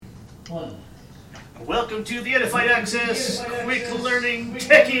Welcome to the Edified Access Quick Learning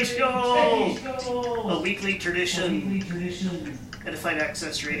Techie Show, a weekly tradition, Edified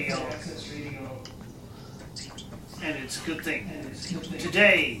Access Radio, and it's a good thing.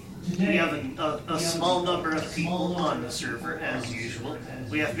 Today, we have a small number of people on the server, as usual.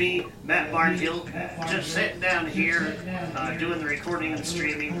 We have me, Matt Barnhill, just sitting down here, doing the recording and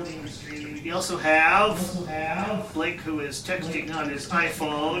streaming. We also have Blake, who is texting on his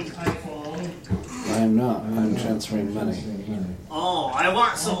iPhone. I am not. I'm transferring money. Oh, I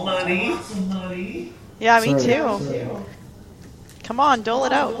want some money. Yeah, me too. Come on, dole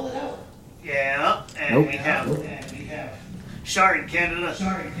it out. Yeah, and we have Shar in Canada.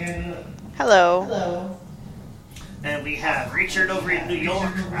 Hello. And we have Richard over in New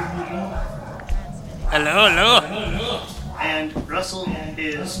York. Hello. And Russell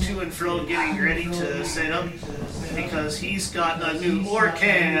is to and fro getting ready to set up because he's got a new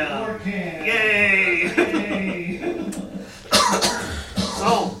Orcam. Yay!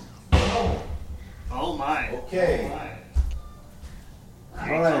 So, oh my. Okay.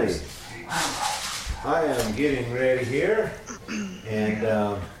 Alrighty. I am getting ready here, and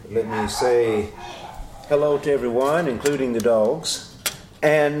let me say hello to everyone, including the dogs.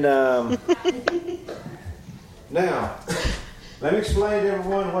 And now, let me explain to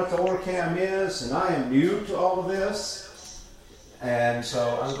everyone what the Orcam is, and I am new to all of this, and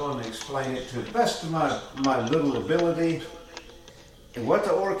so I'm going to explain it to the best of my little ability. And what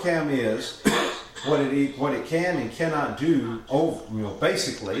the Orcam is, what it can and cannot do,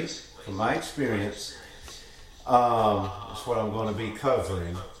 basically, from my experience, is what I'm going to be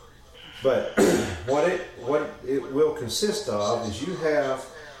covering. But what it will consist of is you have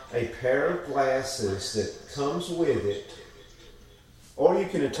a pair of glasses that comes with it, or you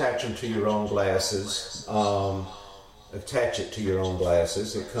can attach them to your own glasses. Attach it to your own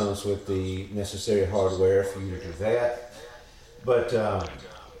glasses. It comes with the necessary hardware for you to do that. But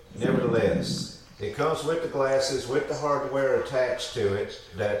nevertheless, it comes with the glasses, with the hardware attached to it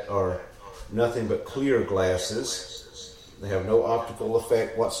that are nothing but clear glasses. They have no optical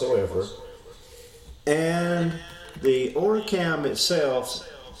effect whatsoever. And the Orcam itself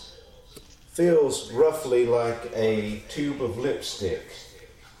feels roughly like a tube of lipstick.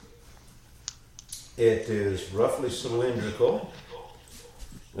 It is roughly cylindrical.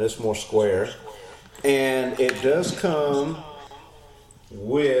 It's more square. And it does come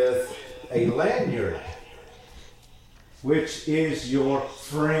with a lanyard, which is your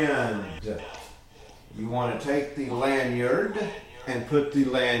friend. You want to take the lanyard and put the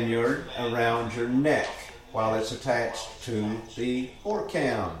lanyard around your neck while it's attached to the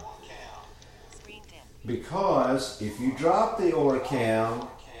Orcam. Because if you drop the Orcam,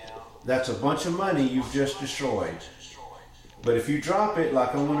 that's a bunch of money you've just destroyed. But if you drop it,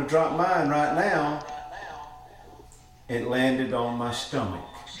 like I'm going to drop mine right now, it landed on my stomach.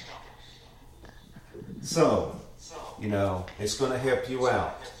 So, it's going to help you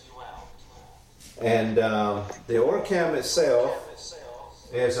out. And the Orcam itself,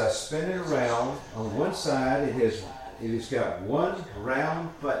 as I spin it around, on one side it has got one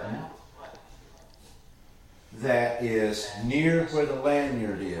round button that is near where the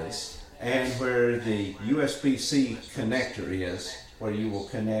lanyard is and where the USB-C connector is, where you will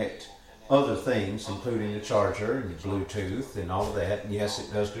connect other things, including the charger and the Bluetooth and all of that. And yes,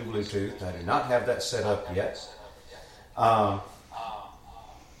 it does do Bluetooth. I do not have that set up yet.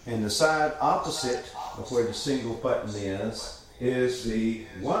 And the side opposite of where the single button is the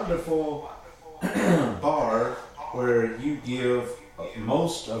wonderful bar where you give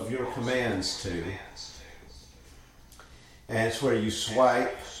most of your commands to. And it's where you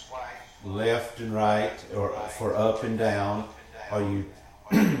swipe left and right, or for up and down, or you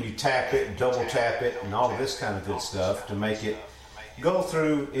tap it, double tap it, and all of this kind of good stuff to make it go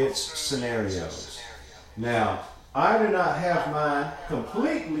through its scenarios. Now, I do not have mine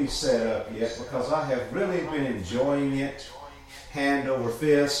completely set up yet because I have really been enjoying it hand over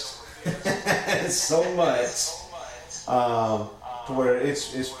fist so much to where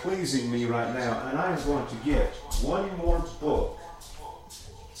it's pleasing me right now. And I'm going to get one more book.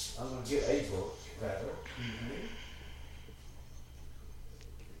 I'm going to get a book, rather. Mm-hmm.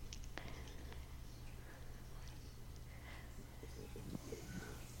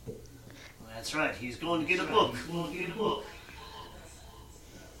 That's right, he's going to get a book.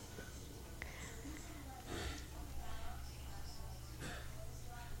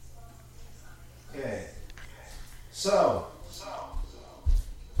 Okay. So,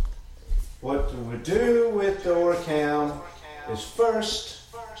 what we do with the Orcam is first,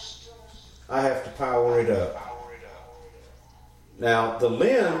 I have to power it up. Now, the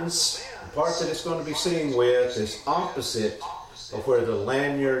lens, the part that it's going to be seeing with, is opposite of where the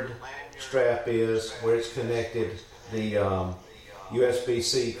lanyard strap is, where it's connected, the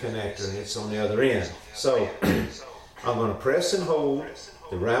USB-C connector, and it's on the other end. So, I'm going to press and hold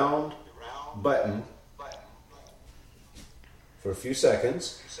the round button for a few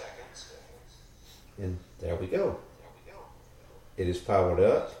seconds, and there we go. It is powered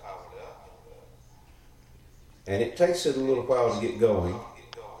up, and it takes it a little while to get going.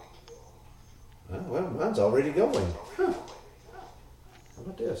 Well, mine's already going. Huh. How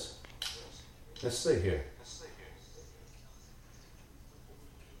about this? Let's see here.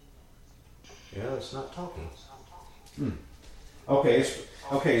 Yeah, it's not talking. Okay,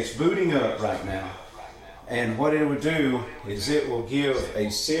 it's booting up right now. And what it would do is it will give a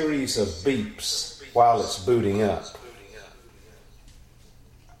series of beeps while it's booting up.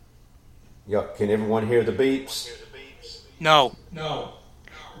 Can everyone hear the beeps? No.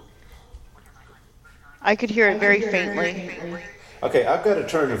 I could hear it very faintly. Okay, I've got to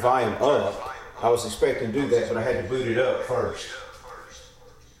turn the volume up. I was expecting to do that, but I had to boot it up first.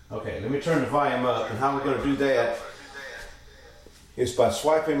 Okay, let me turn the volume up, and how we're going to do that is by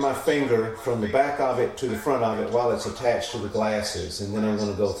swiping my finger from the back of it to the front of it while it's attached to the glasses, and then I'm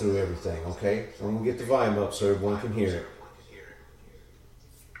going to go through everything, okay? So I'm going to get the volume up so everyone can hear it.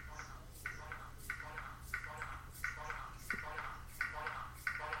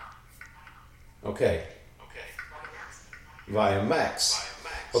 Okay. Volume max.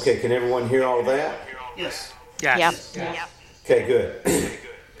 Okay, can everyone hear all of that? Yes. Yes. Yep. Okay, good.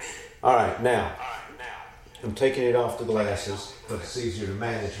 All right, now, I'm taking it off the glasses, but it's easier to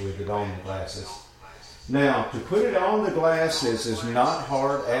manage with it on the glasses. Now, to put it on the glasses is not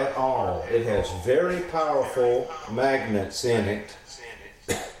hard at all. It has very powerful magnets in it,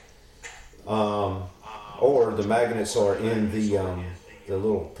 or the magnets are in the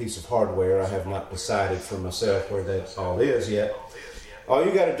little piece of hardware. I have not decided for myself where that all is yet. All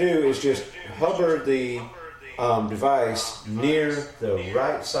you got to do is just hover the device near the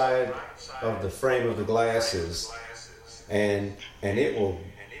right side of the frame of the glasses, and it will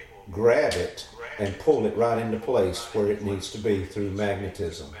grab it and pull it right into place where it needs to be through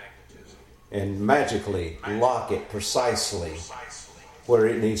magnetism, and magically lock it precisely where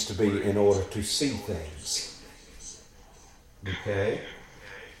it needs to be in order to see things. Okay?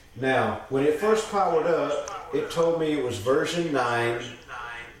 Now, when it first powered up, it told me it was version 9,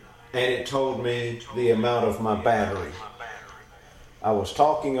 and it told me the amount of my battery. I was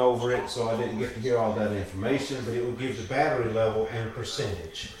talking over it, so I didn't get to hear all that information, but it would give the battery level and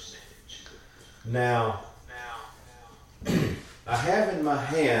percentage. Now, I have in my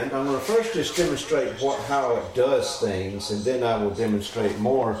hand, I'm going to first just demonstrate how it does things, and then I will demonstrate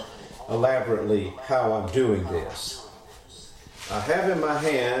more elaborately how I'm doing this. I have in my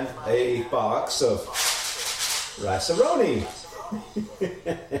hand a box of rice-a-roni.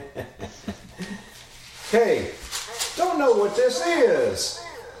 Okay, don't know what this is.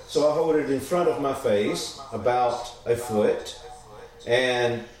 So I hold it in front of my face, about a foot,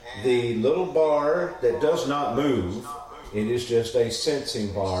 and the little bar that does not move, it is just a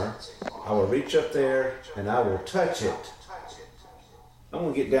sensing bar. I will reach up there and I will touch it. I'm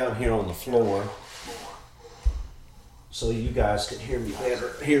going to get down here on the floor so you guys can hear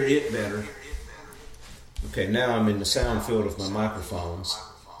it better. Okay, now I'm in the sound field of my microphones.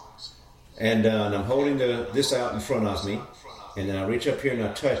 And I'm holding this out in front of me. And then I reach up here and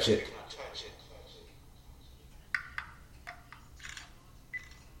I touch it.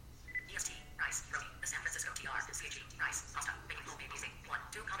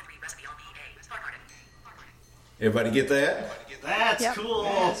 Everybody get that? That's Yep. cool.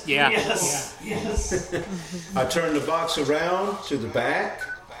 Yeah. Yes. I turn the box around to the back.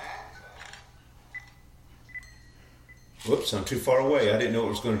 Whoops, I'm too far away. I didn't know it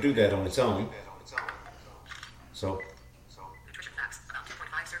was going to do that on its own. So, Nutrition facts. About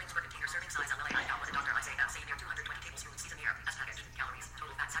 2.5 servings per container serving size LLA out with a Dr. Isaiah Savior 220 tablespoons seasoned air as packaged. Calories,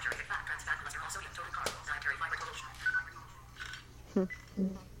 total fat, saturated fat, trans fat, cholesterol, sodium, total carbs, dietary fiber, total.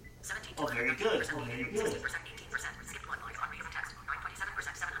 17 Oh, very good. 16%, 18%. Skip one line on readable text.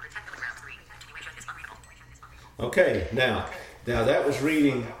 9.7%, 710 milligrams. 3. Continuation is unreadable. okay, now that was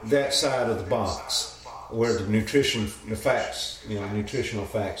reading that side of the box where the nutritional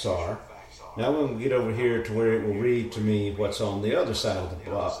facts are. Now I'm going to get over here to where it will read to me what's on the other side of the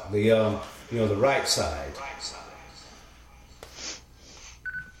block, the right side.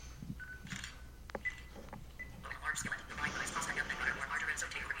 Large skillet. Combine rice, pasta, milk, and butter or margarine.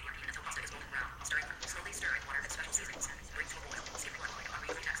 Saute over medium heat until pasta is golden brown. Stir it. Slowly stir in water with special seasonings. Bring to a boil. Skip one line on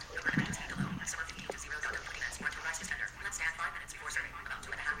readable text. Cook 100 minutes heat to low. Simmer 50 to 0 to 20 minutes. Once the rice is tender. Let stand 5 minutes.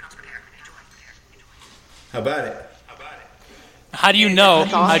 How about it? How do you know?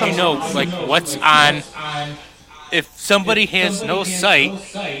 That's awesome. How do you know? Like what's on? If somebody has no sight,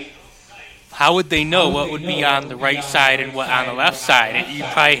 how would they know what would be on the right side and what on the left side? You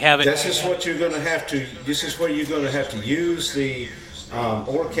probably have it. This is what you're going to have to. This is where you're going to have to use the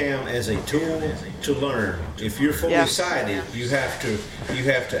OrCam as a tool to learn. If you're fully sighted, you have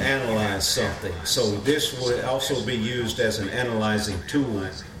to analyze something. So this will also be used as an analyzing tool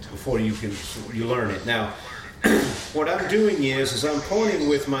before you learn it. Now, what I'm doing is I'm pointing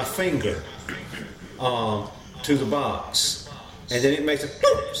with my finger to the box, and then it makes a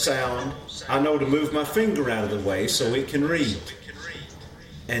boop sound. I know to move my finger out of the way so it can read.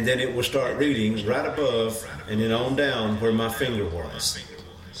 And then it will start reading right above and then on down where my finger was.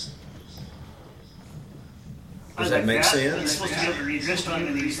 Does that make sense? You're supposed to be able to read restaurant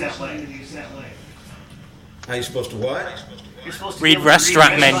menus that way. How are you supposed to what? You're supposed to Read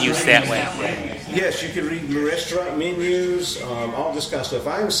restaurant menus that way. Yes, you can read restaurant menus, all this kind of stuff.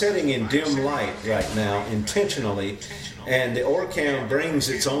 I'm setting in dim light right now intentionally, and the OrCam brings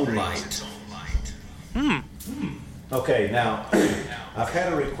its own light. Okay, now, I've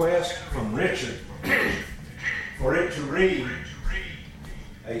had a request from Richard for it to read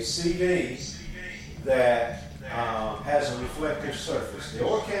a CD that has a reflective surface. The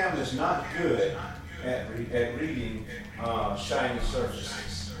OrCam is not good at reading shiny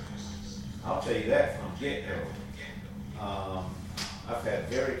surfaces. I'll tell you that from get-go. I've had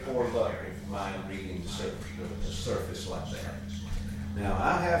very poor luck with mine reading the surface like that. Now,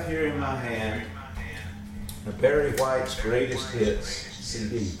 I have here in my hand the Barry White's Greatest Hits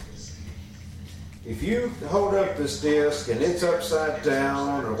CD. If you hold up this disc and it's upside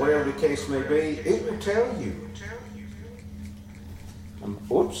down or whatever the case may be, it will tell you. I'm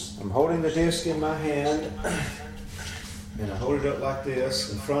holding the disc in my hand and I hold it up like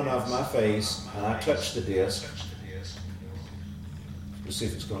this in front of my face and I touch the disc to see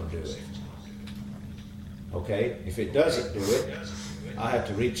if it's going to do it. Okay, if it doesn't do it, I have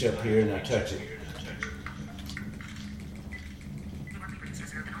to reach up here and I touch it.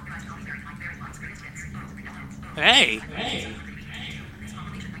 Hey.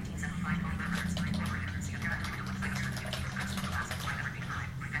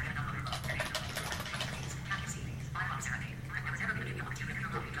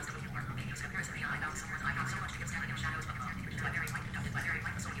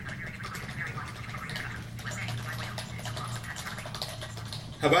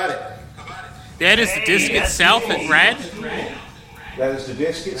 How about it? That is the disc itself in red? That is the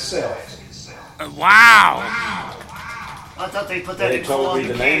disc itself. Wow. I thought they put that They in full told on me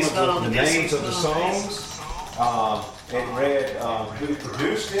the the case, not on the names disc. of the songs. It read who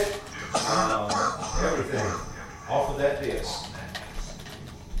produced it, everything off of that disc.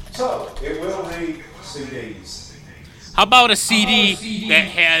 So it will read CDs. How about a CD that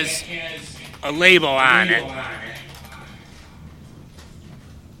has a label on it?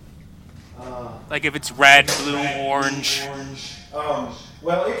 Like if it's red, blue, orange.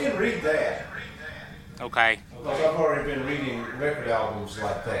 Well, it can read that. Okay. Because I've already been reading record albums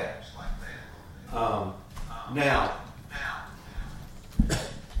like that. Now,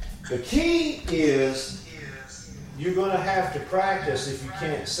 the key is you're going to have to practice if you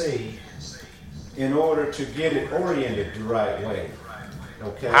can't see in order to get it oriented the right way.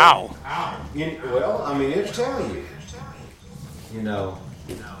 Okay? How? Well, I mean, it'll tell you. You know.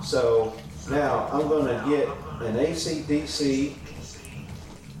 So now I'm going to get an AC/DC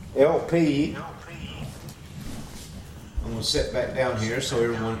LP. I'm going to sit back down here so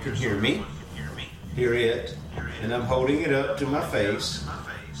everyone can hear me, hear it, and I'm holding it up to my face.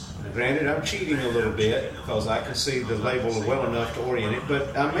 Now, granted, I'm cheating a little bit because I can see the label well enough to orient it,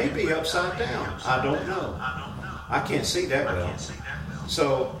 but I may be upside down. I don't know. I can't see that well.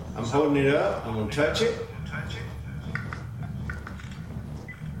 So I'm holding it up. I'm going to touch it.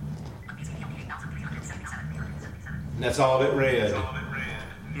 And that's all it read.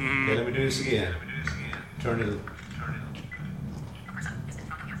 Okay, let me do this again. Turn it.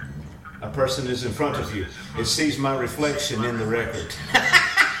 A person is in front of you. It sees my reflection in the record.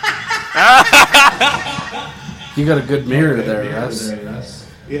 You got a good mirror there, yes.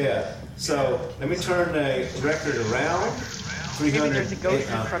 Yeah. So let me turn the record around. Maybe there's a ghost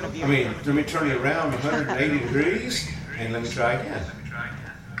in front of you. Let me turn it around 180 degrees, and let me try again.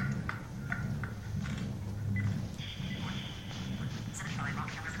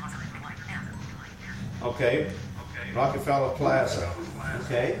 Okay. Rockefeller Plaza.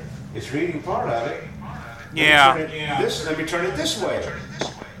 Okay. It's reading part of it. Yeah. Let me turn it this way.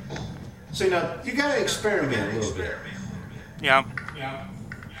 See, now, you got to experiment a little bit. Yeah.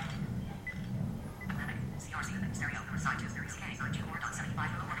 CRC, stereo, side 2, CA, G4.75,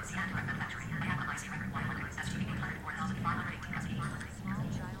 CN, direct manufacturing, IC record 100, SGB 800,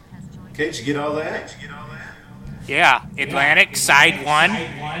 4518, Okay, did you get all that? Yeah, Atlantic, side 1.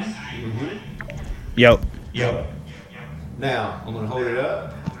 Yep. Now, I'm going to hold it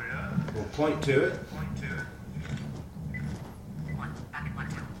up. We'll point to it.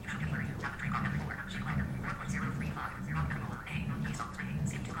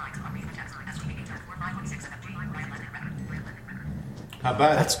 How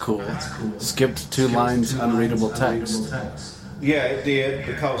about That's cool. Skipped 2 lines, unreadable text. Yeah, it did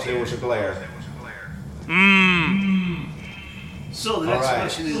because there was a glare. So the next All right.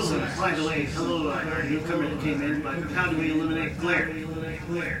 question is, by the way, hello, our newcomer that came in, but how do we eliminate glare?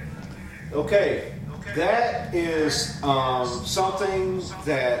 Okay, that is something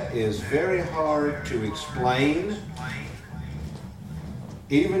that is very hard to explain,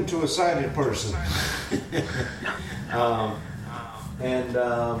 even to a sighted person. And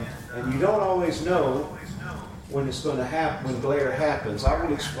you don't always know when it's going to happen, when glare happens.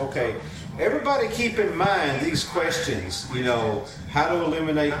 Okay, everybody keep in mind these questions, how to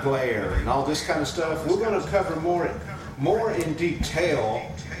eliminate glare and all this kind of stuff. We're going to cover more in detail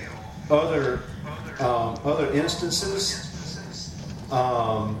other instances,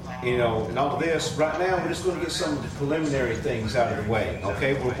 and all of this. Right now, we're just going to get some of the preliminary things out of the way,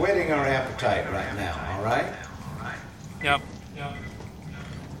 okay? We're whetting our appetite right now, all right? Yep.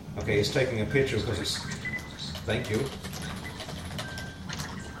 Okay, it's taking a picture because it's... Thank you.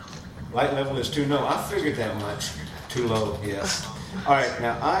 Light level is too low. I figured that much. Too low, yes. All right,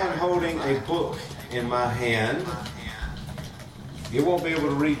 now I am holding a book in my hand. You won't be able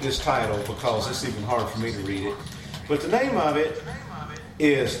to read this title because it's even hard for me to read it. But the name of it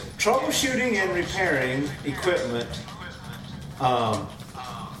is Troubleshooting and Repairing Equipment.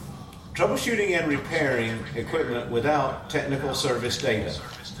 Troubleshooting and Repairing Equipment Without Technical Service Data.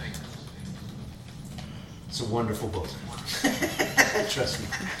 It's a wonderful book. Trust me.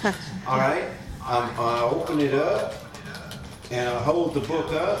 All right. I open it up and I hold the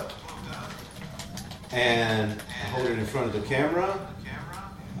book up and I hold it in front of the camera.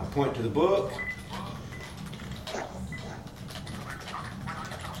 I point to the book.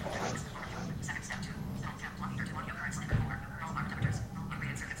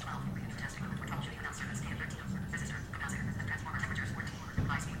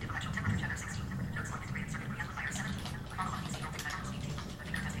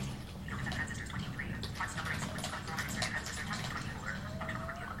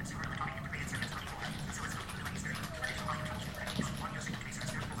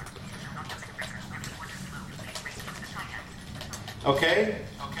 Okay?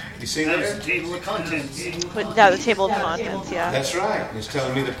 You see That's there? the table of contents. The table of contents, yeah. That's right. It's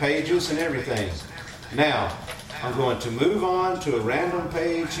telling me the pages and everything. Now, I'm going to move on to a random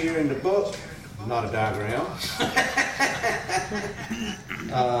page here in the book. Not a diagram.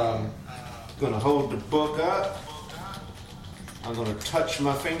 Going to hold the book up. I'm going to touch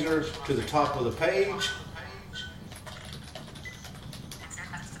my finger to the top of the page.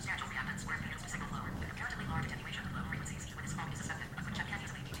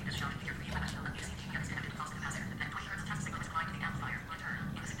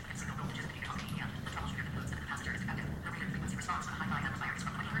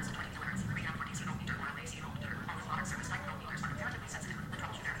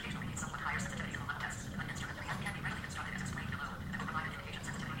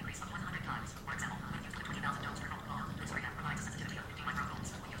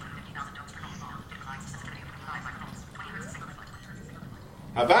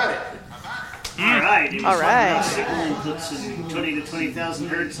 How about it? All right. It was All right. about signal inputs and 20 to 20,000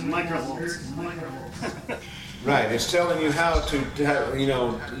 hertz and microvolts. Right. It's telling you how to,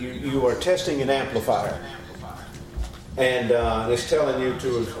 you are testing an amplifier. And it's telling you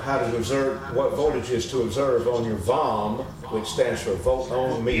how to observe what voltages to observe on your VOM, which stands for volt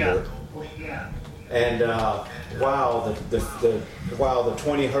ohm meter. Yeah. And while the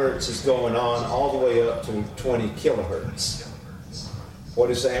 20 hertz is going on all the way up to 20 kilohertz. What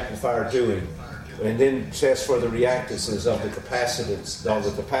is the amplifier doing? And then test for the reactances of the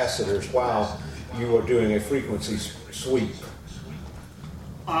capacitors while you are doing a frequency sweep.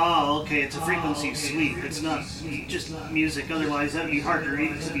 Oh, okay. It's a frequency sweep. It's not just music. Otherwise, that'd be hard to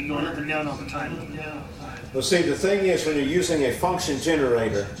read. It'd be going up and down all the time. Well, see, the thing is, when you're using a function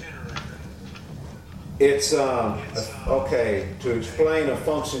generator, it's okay. To explain a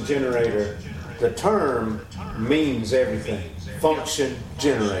function generator, the term means everything. Function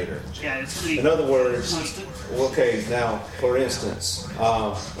generator. Yeah, it's In other words, constant. okay, now, for instance,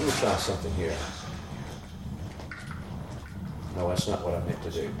 let me try something here. No, that's not what I meant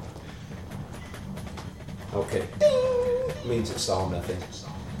to do. Okay. Ding! Means it saw nothing.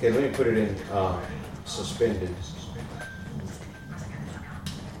 Okay, let me put it in suspended.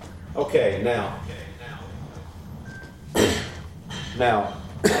 Okay, now,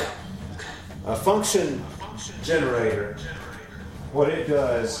 a function generator, what it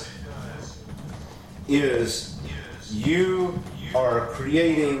does is you are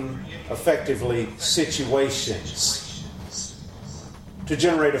creating effectively situations to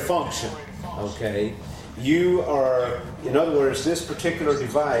generate a function, okay? You are, in other words, this particular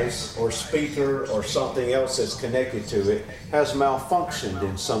device or speaker or something else that's connected to it has malfunctioned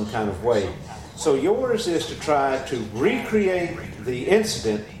in some kind of way. So yours is to try to recreate the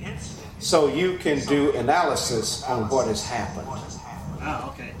incident so you can do analysis on what has happened.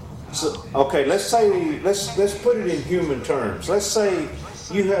 Oh, okay. So, okay, let's put it in human terms. Let's say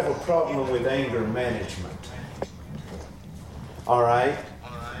you have a problem with anger management. All right?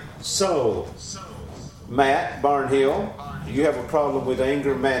 So, Matt Barnhill, you have a problem with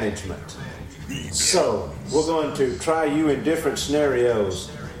anger management. So, we're going to try you in different scenarios.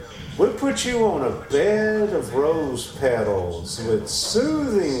 We'll put you on a bed of rose petals with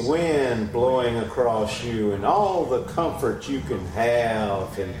soothing wind blowing across you and all the comfort you can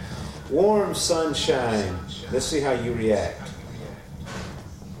have and warm sunshine. Let's see how you react.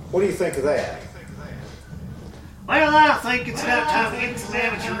 What do you think of that? Well, I think it's about time to get some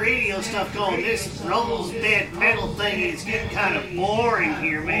amateur radio stuff going. This rose bed metal thing is getting kind of boring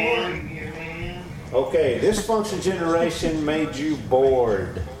here, man. Okay, this function generation made you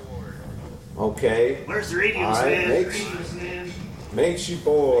bored. Okay. Where's the radios, All right, man? makes you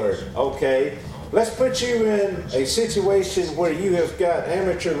bored. Okay. Let's put you in a situation where you have got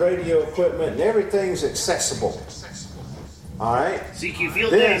amateur radio equipment and everything's accessible. All right. CQ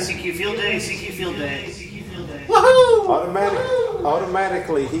Field Day, CQ Field Day, CQ Field Day. Woohoo!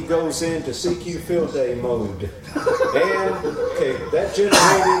 Automatically, he goes into CQ Field Day mode, and okay, that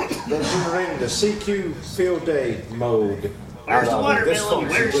generated the CQ Field Day mode. Where's the watermelon?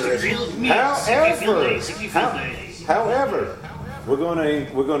 Where's the grilled meat? However, we're going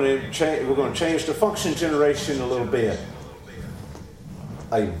to change the function generation a little bit.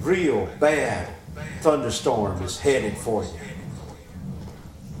 A real bad thunderstorm is headed for you.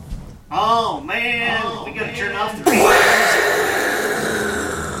 Oh man, we gotta turn off the radios.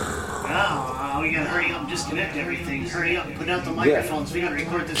 Oh, we gotta hurry up and disconnect everything. Hurry up and put out the microphones. We gotta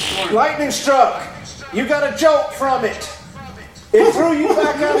record this storm. Lightning struck. You got a jolt from it. It threw you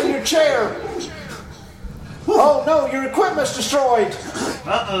back out of your chair. Oh no, your equipment's destroyed.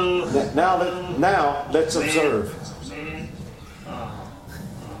 Uh-oh. Now let's observe. Oh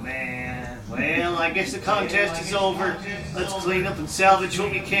man. Well, I guess the contest is over. Let's clean up and salvage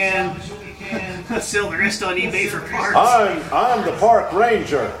what we can. Let's sell the rest on eBay for parts. I'm the park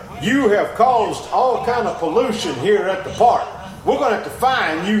ranger. You have caused all kind of pollution here at the park. We're going to have to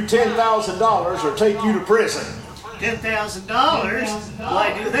fine you $10,000 or take you to prison. $10,000? Well,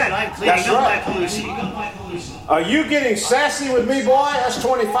 I do that. I'm cleaning up my pollution. Are you getting sassy with me, boy? That's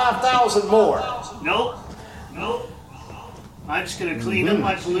 $25,000 more. Nope. I'm just going to clean up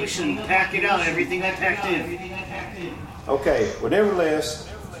my pollution and pack it out, everything I packed in. Okay, well, nevertheless,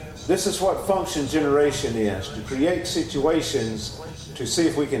 this is what function generation is, to create situations to see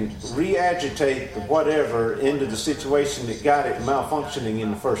if we can re-agitate the whatever into the situation that got it malfunctioning in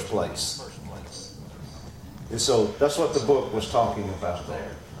the first place. And so that's what the book was talking about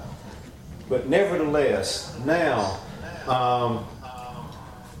there. But nevertheless, now,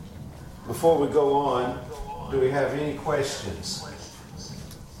 before we go on, do we have any questions?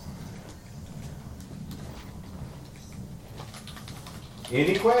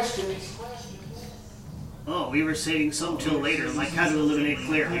 Any questions? Oh, we were saving some till later, like how to eliminate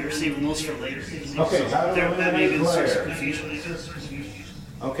glare. We were saving those for later. Okay, how to That may eliminate be the source of glare. confusion.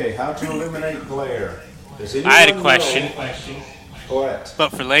 Okay, how to eliminate glare. Does I had a anyone question, know? What? but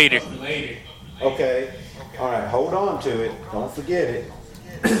for later. Okay. All right, hold on to it. Don't forget it.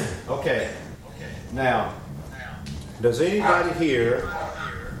 Okay. Now, does anybody here,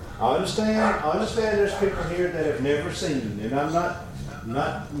 I understand there's people here that have never seen, and I'm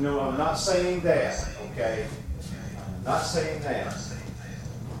not saying that, okay? I'm not saying that.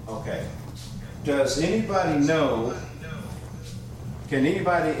 Okay. Does anybody know, can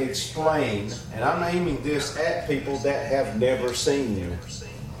anybody explain, and I'm aiming this at people that have never seen,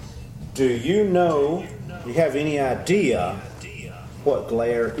 do you have any idea what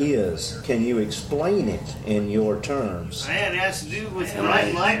glare is? Can you explain it in your terms? And it has to do with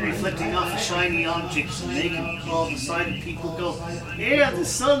bright light reflecting off of shiny objects and making all the sighted people go, yeah, the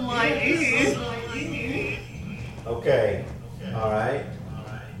sunlight is. Okay. All right.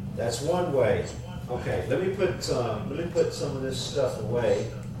 That's one way. Okay. Let me put some of this stuff away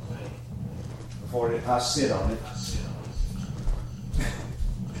before I sit on it.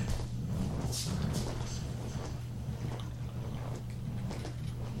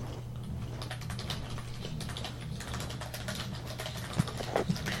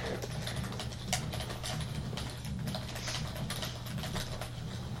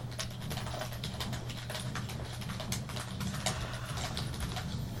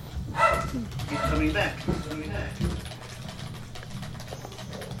 Keep coming back.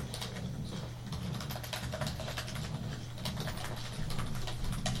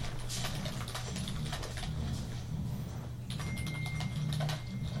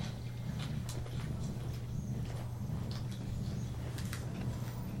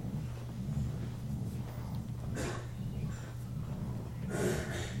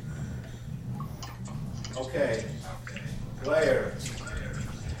 Okay. Glare.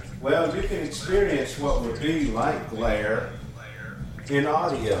 Well, you can experience what would be like glare in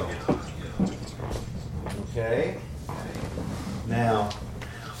audio. Okay? Now,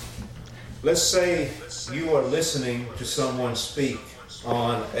 let's say you are listening to someone speak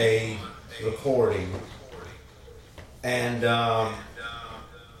on a recording, and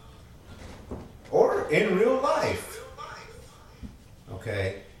or in real life.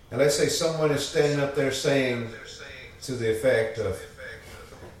 Okay? And let's say someone is standing up there saying to the effect of,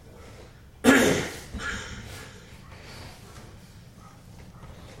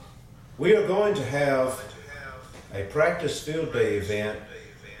 we are going to have a practice field day event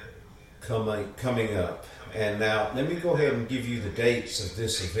coming up. And now, let me go ahead and give you the dates of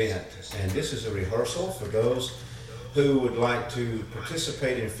this event. And this is a rehearsal for those who would like to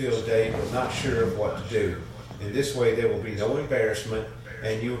participate in field day but not sure of what to do. In this way, there will be no embarrassment,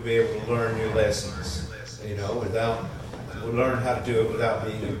 and you will be able to learn your lessons, learn how to do it without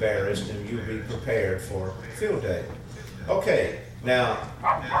being embarrassed, and you'll be prepared for field day. Okay. Now,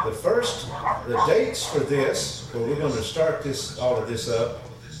 the dates for this, where we're going to start all of this up,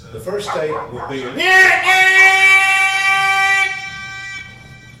 the first date will be,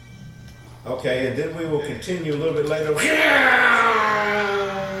 okay, and then we will continue a little bit later.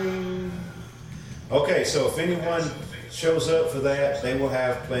 Okay, so if anyone shows up for that, they will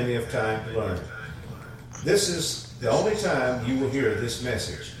have plenty of time to learn. This is the only time you will hear this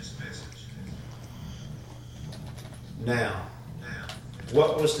message. Now,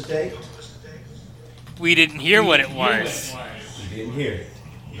 what was the date? We didn't hear what it was. You didn't hear it.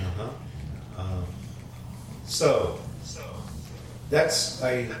 So, that's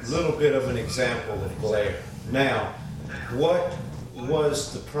a little bit of an example of glare. Now, what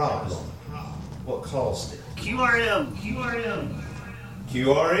was the problem? What caused it? QRM.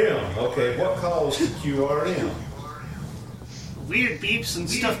 QRM. Okay, what caused the QRM? Weird beeps and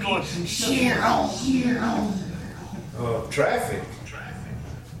stuff going. Traffic.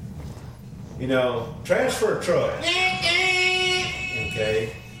 Transfer truck.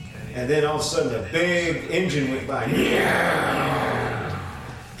 Okay. And then all of a sudden a big engine went by.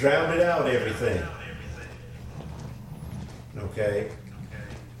 Drowned it out, everything. Okay.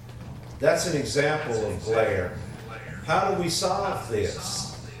 That's an example of glare. How do we solve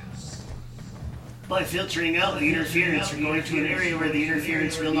this? By filtering out the interference or going to an area where the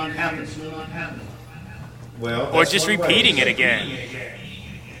interference will not happen. Well, or just repeating it again.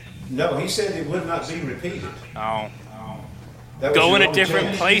 No, he said it would not be repeated. Oh. Go in a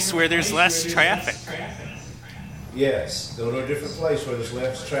different place where there's less traffic. Yes, go to a different place where there's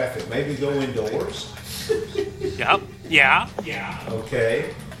less traffic. Maybe go indoors. Yep. Yeah.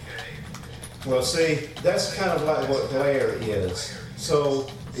 Okay. Well, see, that's kind of like what glare is. So,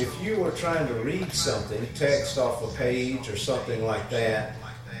 if you were trying to read something, text off a page or something like that,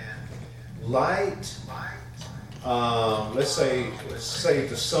 light, let's say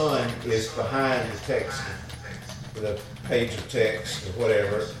the sun is behind the text, the page of text or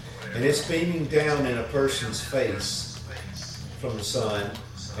whatever, and it's beaming down in a person's face from the sun,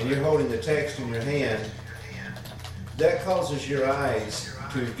 and you're holding the text in your hand, that causes your eyes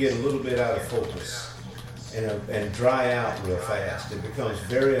to get a little bit out of focus and dry out real fast. It becomes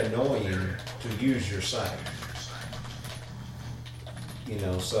very annoying to use your sight.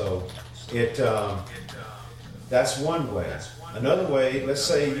 So that's one way. Another way, let's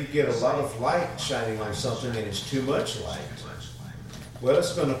say you get a lot of light shining on something and it's too much light. Well,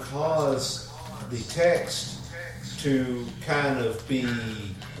 it's going to cause the text to kind of be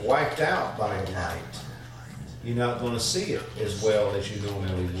wiped out by the light. You're not going to see it as well as you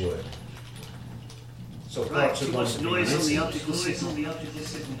normally would. So Right, too much noise on the optical signal.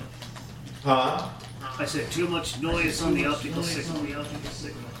 Huh? I said too much noise on the optical signal.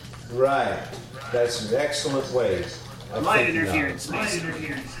 Right. That's an excellent way of Light thinking of it. interference,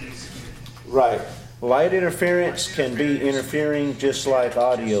 basically. Right. Light interference can be interfering just like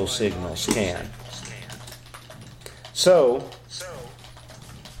audio signals can. So,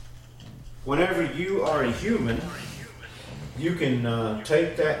 whenever you are a human, you can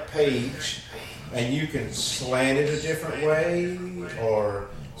take that page and you can slant it a different way or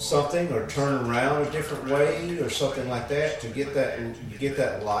something, or turn around a different way or something like that to get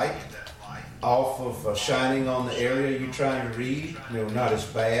that light off of shining on the area you're trying to read, not as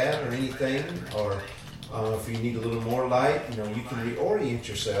bad or anything, or if you need a little more light, you can reorient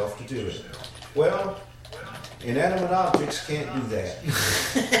yourself to do it. Well, inanimate objects can't do that.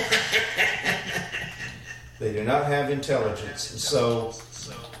 They do not have intelligence. So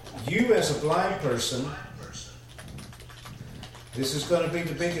you as a blind person, this is going to be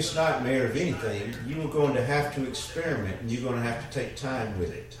the biggest nightmare of anything. You are going to have to experiment, and you're going to have to take time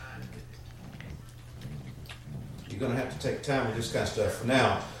with it. You're going to have to take time with this kind of stuff.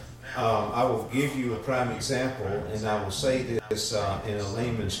 Now, I will give you a prime example, and I will say this in a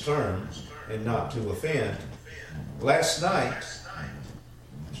layman's terms and not to offend. Last night,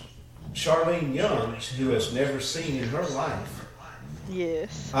 Charlene Young, who has never seen in her life,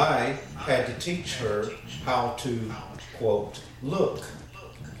 Yes. I had to teach her how to, quote, look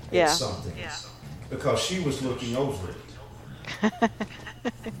at something. Because she was looking over it.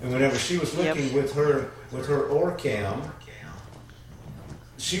 And whenever she was looking with her Orcam,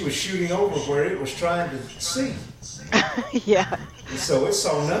 she was shooting over where it was trying to see. Yeah. And so it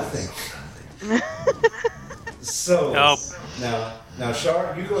saw nothing. So Nope. now,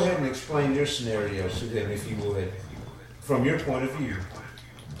 Char, you go ahead and explain your scenario to them, if you would, from your point of view.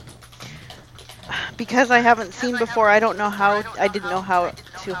 Because I haven't seen before, I didn't know how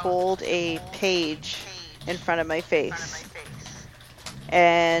to hold a page in front of my face.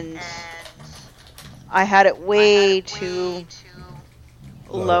 And I had it way too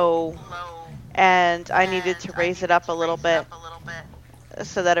low, and I needed to raise it up a little bit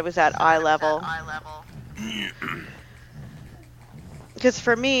so that it was at eye level. Because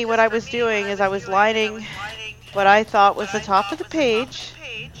for me, what I was doing is I was lining what I thought was the top of the page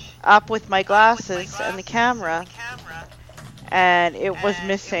up with my glasses and the camera, and it was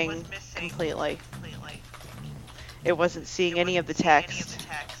missing completely. It wasn't seeing any of the text.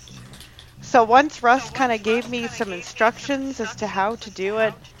 So once Russ kind of gave me some instructions as to how to do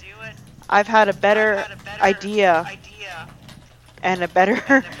it, I've had a better idea and a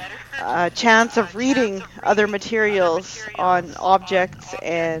better chance of reading other materials on objects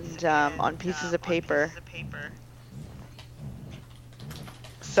and on pieces of paper.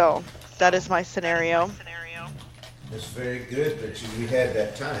 So that is my scenario. It's very good that we had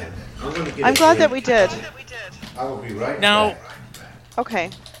that time. I'm glad that we did. I will be right Now- back. Okay.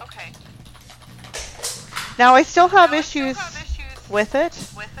 Now I still have issues with it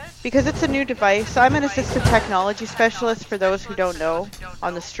because it's a new device. I'm an assistive technology specialist, for those who don't know,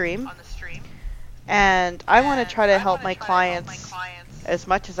 on the stream. And I want to try to help my clients as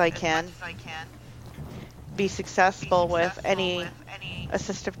much as I can be successful with any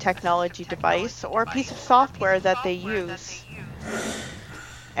assistive technology device or piece of software that they use.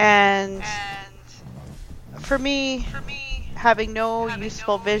 And for me, having no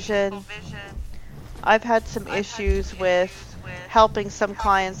useful vision, I've had some issues with helping some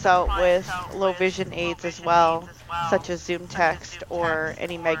clients out with low vision aids as well, such as Zoom Text or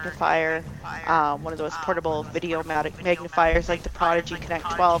any magnifier, one of those portable video magnifiers like the Prodigy Connect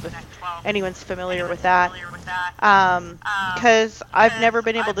 12, if anyone's familiar with that. Because I've never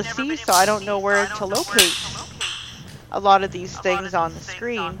been able to see, so I don't know where to locate a lot of these things on the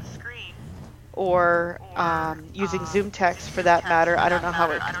screen. Or using Zoom Text for that matter. I don't know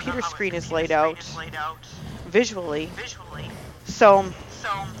how a computer screen is laid out visually. So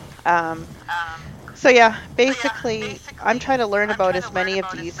yeah, basically, I'm trying to learn about as many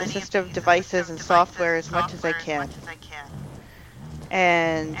of these assistive devices and software as much as I can.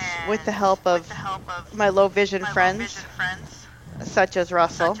 And with the help of my low vision friends, such as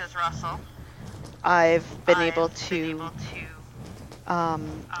Russell, I've been able to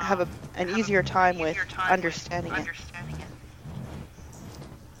have an easier time with understanding it.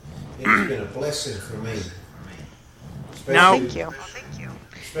 It's been a blessing for me. Now- Thank you.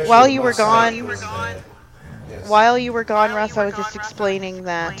 Especially While with you my were sight gone- going bad. Yes. While you were gone, Russ, I was just explaining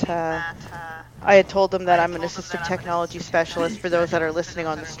that I had told them that I'm an assistive technology specialist, for those that are listening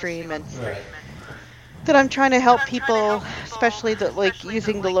on the stream, and Right. that I'm trying to help people, especially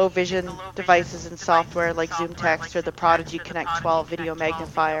using the low vision devices and software like Zoom Text or the Prodigy Connect 12 video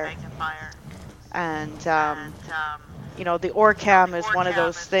magnifier. And the OrCam is one of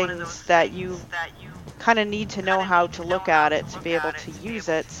those things that you kind of need to know how to look at it to be able to use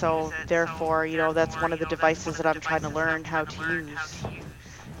it. So therefore, that's one of the devices that I'm trying to learn how to use.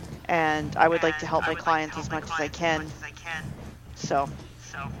 And I would like to help my clients as much as I can. So.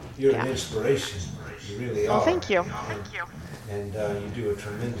 You're an inspiration. You really are. Well, thank you. And you do a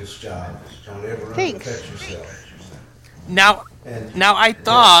tremendous job. Don't ever Thanks. undercut yourself. Now I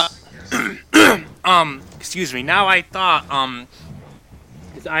thought, excuse me. Now I thought,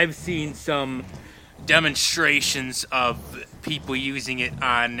 because I've seen some demonstrations of people using it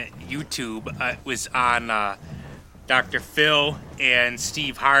on YouTube. It was on Dr. Phil and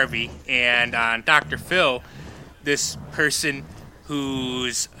Steve Harvey, and on Dr. Phil, this person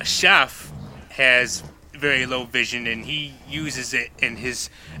who's a chef has very low vision, and he uses it in his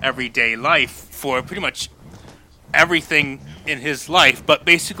everyday life for pretty much everything in his life. But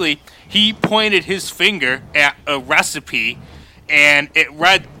basically, he pointed his finger at a recipe, and it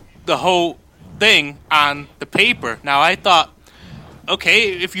read the whole thing on the paper. Now, I thought,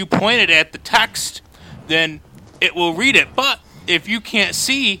 okay, if you point it at the text, then it will read it. But if you can't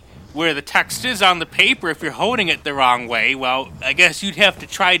see where the text is on the paper, if you're holding it the wrong way, well, I guess you'd have to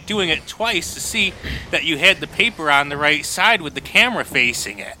try doing it twice to see that you had the paper on the right side with the camera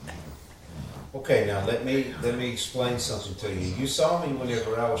facing it. Okay, now let me explain something to you. You saw me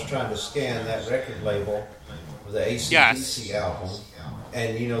whenever I was trying to scan that record label for the AC/DC album,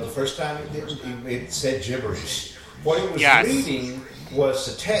 and the first time it said gibberish. What it was reading was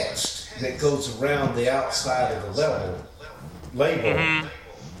the text that goes around the outside of the label.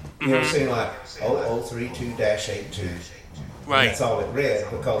 Mm-hmm. Saying like 0032-82. Right. And that's all it read,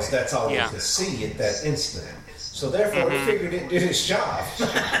 because that's all it could see at that instant. So therefore, it figured it did its job.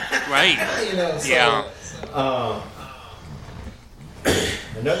 Right.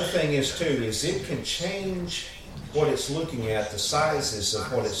 Another thing is it can change what it's looking at, the sizes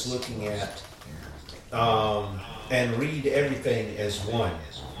of what it's looking at, and read everything as one.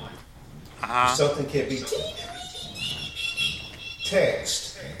 Something can be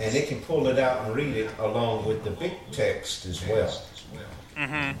text, and it can pull it out and read it along with the big text as well.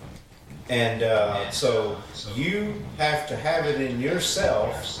 Mm-hmm. And so you have to have it in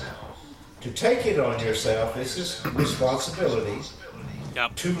yourself. To take it on yourself is this responsibility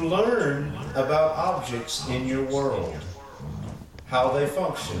to learn about objects in your world, how they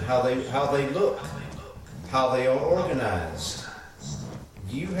function, how they look, how they are organized.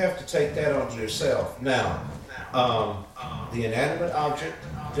 You have to take that onto yourself. Now, the inanimate object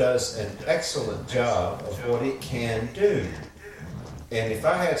does an excellent job of what it can do. And if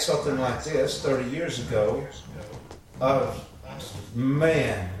I had something like this 30 years ago,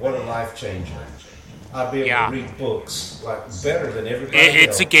 man, what a life changer. I'd be able to read books like better than everybody else.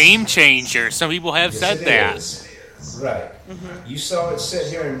 It's a game changer. Some people have said that. Is. Right. Mm-hmm. You saw it sit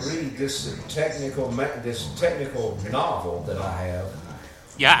here and read this technical novel that I have.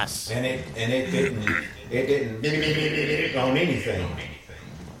 Yes. And it didn't on anything.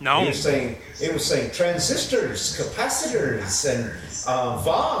 No. It was saying transistors, capacitors, and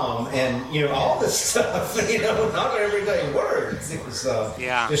VOM, and all this stuff. Not everyday words. It was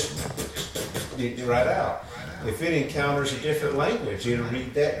just right out. If it encounters a different language, it'll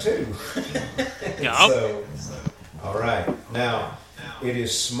read that too. Yep. So, all right. Now, it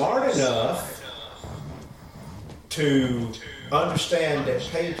is smart enough to understand that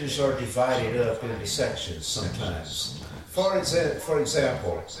pages are divided up into sections sometimes. For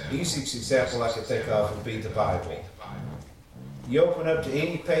example, the easiest example I could think of would be the Bible. You open up to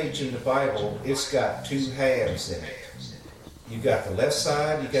any page in the Bible, it's got two halves in it. You got the left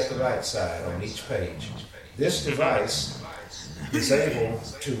side, you got the right side on each page. This device is able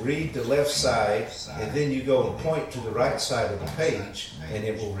to read the left side, and then you go and point to the right side of the page, and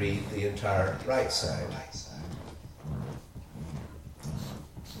it will read the entire right side.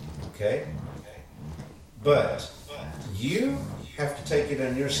 Okay? But you have to take it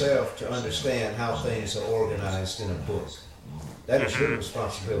on yourself to understand how things are organized in a book. That is your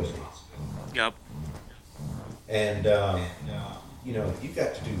responsibility. Yep. And, you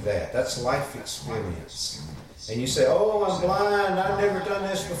got to do that. That's life experience. And you say, oh, I'm blind, I've never done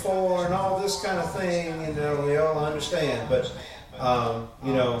this before, and all this kind of thing, we all understand. But,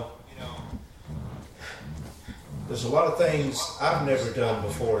 there's a lot of things I've never done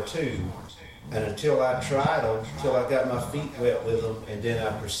before, too. And until I tried them, until I got my feet wet with them, and then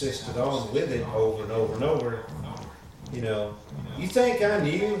I persisted on with it over and over and over, you think I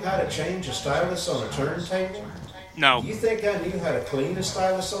knew how to change a stylus on a turntable? No. You think I knew how to clean a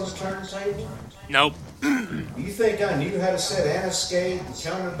stylus on a turntable? Nope. You think I knew how to set anti-skate and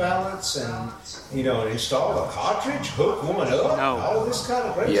counterbalance and, install a cartridge, hook one up, No. all this kind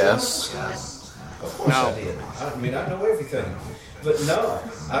of great Yes. stuff? Of course No. I did. I know everything. But no,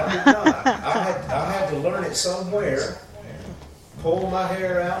 I did not. I had to learn it somewhere, pull my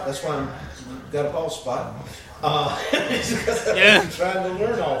hair out. That's why I've got a bald spot. Because I've been trying to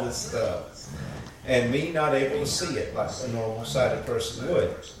learn all this stuff. And me not able to see it like a normal sighted person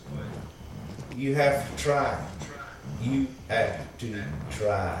would. You have to try. You have to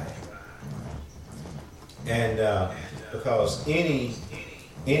try. And because any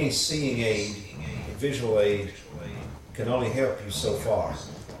seeing aid, visual aid, can only help you so far.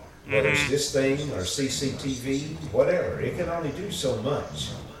 Whether it's this thing or CCTV, whatever, it can only do so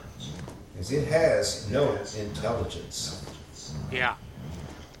much. Because it has no intelligence. Yeah.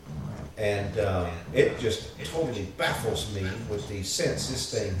 And it just totally baffles me with the sense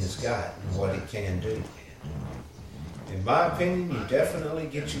this thing has got and what it can do. In my opinion, you definitely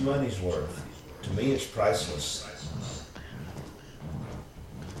get your money's worth. To me, it's priceless.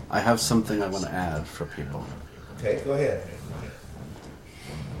 I have something I want to add for people. Okay, go ahead.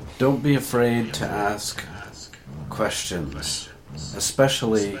 Don't be afraid to ask questions,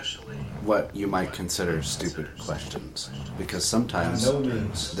 especially what you might consider stupid questions, because sometimes By no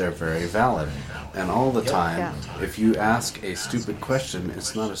means. they're very valid. And all the time, Yeah. if you ask a stupid question,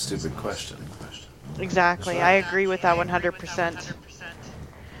 it's not a stupid question. Exactly. I agree with that 100%.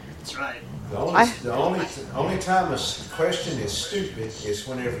 That's right. The only time a question is stupid is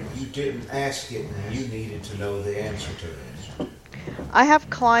whenever you didn't ask it and you needed to know the answer to it. I have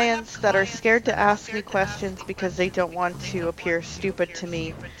clients that are scared to ask me questions because they don't want to appear stupid to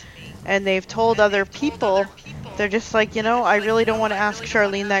me. And they've told other people, they're just like, I really don't want to ask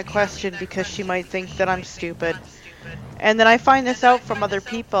Charlene that question because she might think that I'm stupid. And then I find this out from other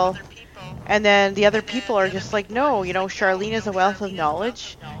people. And then the other people are just like, no, Charlene is a wealth of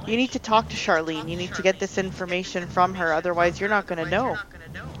knowledge. You need to talk to Charlene. You need to get this information from her. Otherwise, you're not going to know.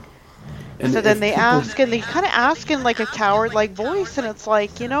 And So then if they people- ask, and they kind of ask in like a coward-like voice, and it's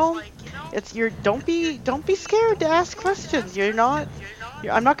like, don't be scared to ask questions.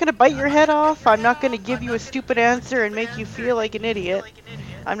 I'm not going to bite your head off. I'm not going to give you a stupid answer and make you feel like an idiot.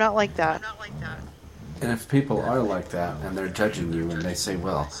 I'm not like that. And if people are like that and they're judging you and they say,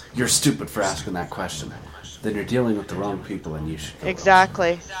 well, you're stupid for asking that question, then you're dealing with the wrong people and you should go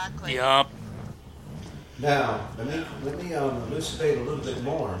Exactly. Yup. Now, let me elucidate a little bit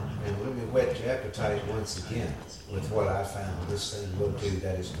more, and let me whet your appetite once again with what I found this thing will do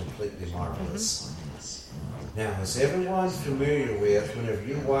that is completely marvelous. Now, is everyone familiar with whenever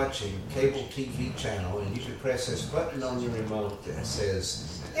you're watching cable TV channel and you can press this button on your remote that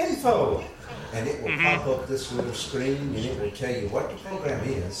says info, and it will pop up this little screen and it will tell you what the program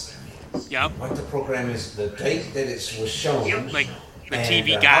is, Yup. what the program is, the date that it was shown, Like the and,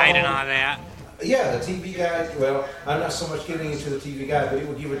 TV guide and how- all that. Yeah, the TV guide. Well, I'm not so much getting into the TV guide, but it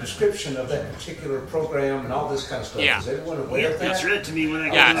will give a description of that particular program and all this kind of stuff. Yeah. Is everyone aware of that? It's read to me when I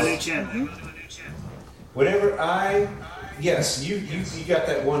Yeah. go to the new channel. Yes, you got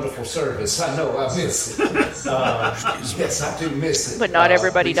that wonderful service. I know, I miss it. Yes, I do miss it. But not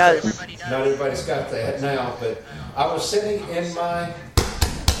everybody does. Not everybody's got that now, but I was sitting in my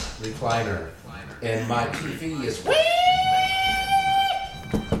recliner, and my TV is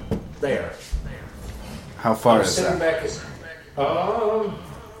there. How far I'm is sitting that? back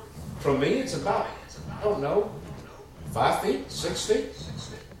from me, it's about, I don't know, 5 feet, 6 feet.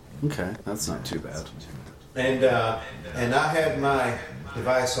 Okay, that's not too bad. And I had my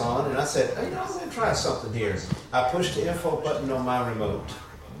device on, and I said, I'm going to try something here. I pushed the info button on my remote,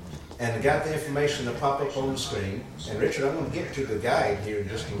 and I got the information to pop up on the screen. And Richard, I'm going to get to the guide here in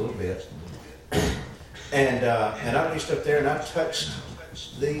just a little bit. And I reached up there and I touched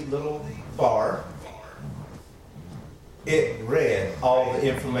the little bar. It read all the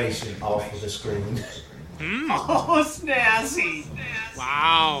information off of the screen. Oh, snazzy.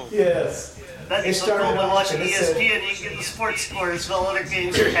 Wow. Yes. That's It so cool started when off watching and it said- ESPN, you get the sports scores while other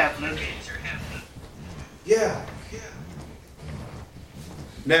games are happening. Yeah.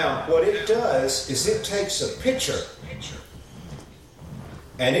 Now, what it does is it takes a picture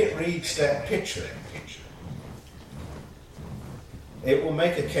and it reads that picture. It will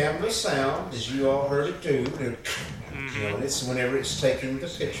make a camera sound, as you all heard it do. It's whenever it's taking the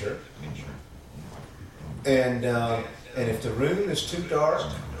picture. And if the room is too dark,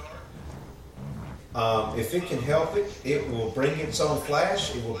 if it can help it, it will bring its own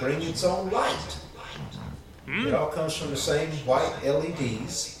flash. It will bring its own light. It all comes from the same white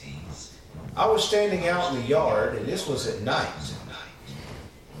LEDs. I was standing out in the yard, and this was at night.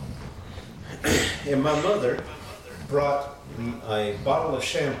 and my mother brought a bottle of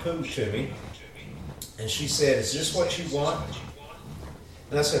shampoo to me, and she said, "Is this what you want?"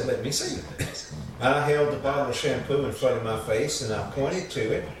 And I said, "Let me see." I held the bottle of shampoo in front of my face, and I pointed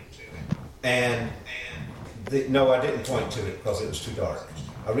to it, and no, I didn't point to it because it was too dark.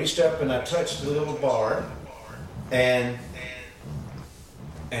 I reached up and I touched the little bar, and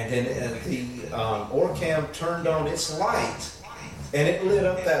then the Orcam turned on its light, and it lit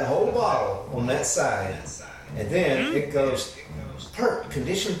up that whole bottle on that side. And then it goes, "Perk,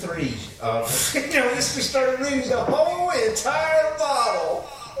 condition 3. This just started reading the whole entire bottle.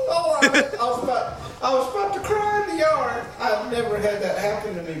 Oh, I was about to cry in the yard. I've never had that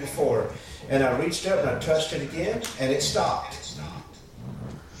happen to me before. And I reached up and I touched it again, and it stopped.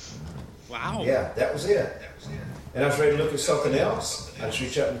 Wow. Yeah, that was it. And I was ready to look at something else. I just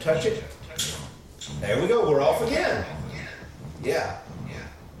reach up and touch it. There we go. We're off again. Yeah.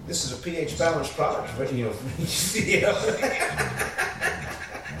 This is a pH balanced product, but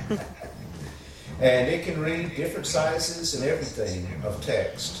and it can read different sizes and everything of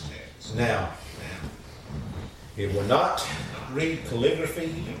text. Now, it will not read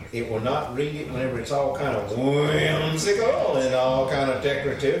calligraphy. It will not read it whenever it's all kind of whimsical and all kind of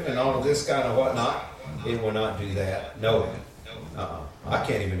decorative and all of this kind of whatnot. It will not do that. No. I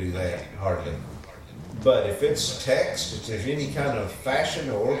can't even do that, hardly. But if it's text, if there's any kind of fashion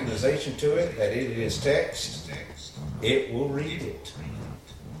or organization to it, that it is text, it will read it.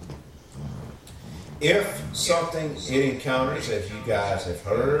 If something it encounters, as you guys have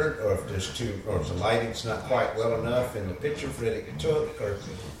heard, or if the lighting's not quite well enough in the picture for it took, or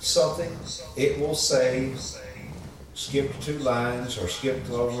something, it will say, skip 2 lines, or skip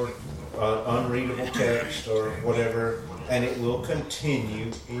over unreadable text, or whatever, and it will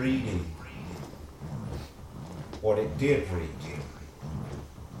continue reading what it did read.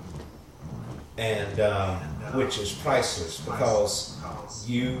 And which is priceless, because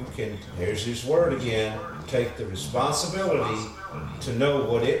you can, there's this word again, take the responsibility to know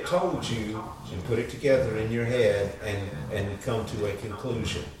what it told you and put it together in your head and come to a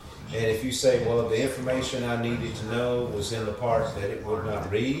conclusion. And if you say, well, the information I needed to know was in the part that it would not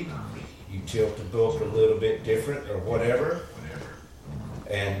read, you tilt the book a little bit different or whatever,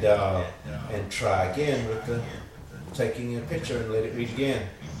 and try again with taking a picture and let it read again.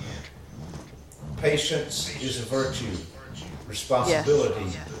 Patience is a virtue.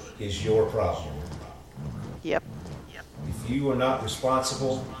 Responsibility is your problem. Yep. If you are not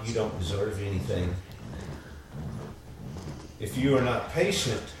responsible, you don't deserve anything. If you are not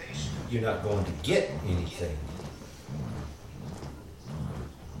patient, you're not going to get anything.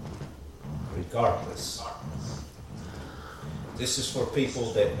 Regardless. This is for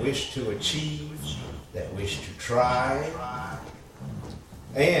people that wish to achieve, that wish to try,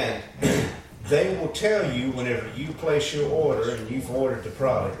 and they will tell you whenever you place your order and you've ordered the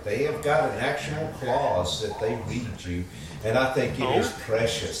product, they have got an actual clause that they read you, and I think it is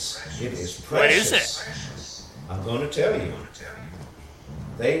precious. It is precious. What is it? I'm going to tell you.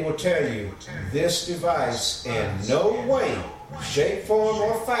 They will tell you this device in no way, shape, form,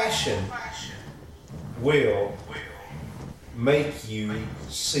 or fashion will make you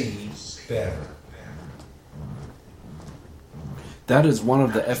see better. That is one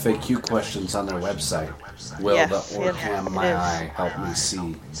of the FAQ questions on their website. Will the Orcam My Eye help me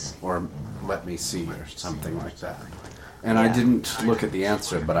see, or let me see, or something like that? And I didn't look at the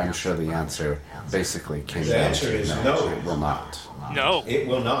answer, but I'm sure the answer basically came The down answer to is no, no. it will not. No. It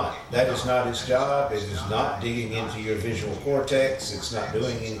will not. That is not its job. It is not digging into your visual cortex. It's not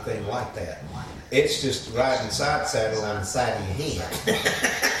doing anything like that. It's just riding side saddle on the side of your head.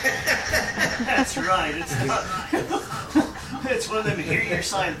 That's right. It's not. It's one of them hear your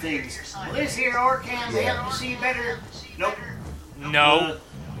sign things. Well, this here Orcam help you see better. Nope. No.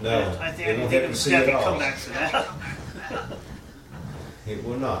 No. I think it won't I'm help you see at stepping all. comebacks for that. It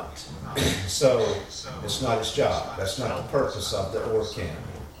will not. So, it's not its job. That's not the purpose of the Orcam.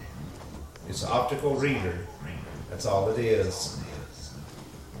 It's an optical reader. That's all it is.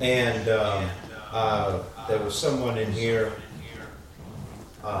 And there was someone in here,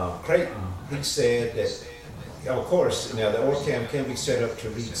 Creighton, he said that, of course, now the Orcam can be set up to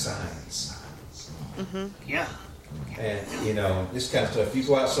read signs. Mm-hmm. Yeah. And, this kind of stuff. You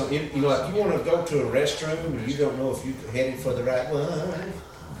go out, if you want to go to a restroom and you don't know if you're headed for the right one,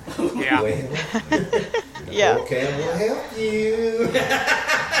 Yeah. well, Yeah. Orcam will help you.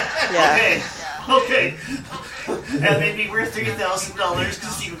 Yeah. Okay. That may be worth $3,000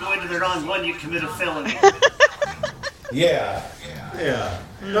 because you go into the wrong one, you commit a felony. Yeah.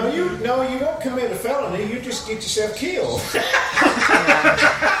 No, you won't commit a felony. You just get yourself killed.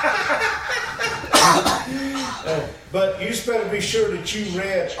 But you just better be sure that you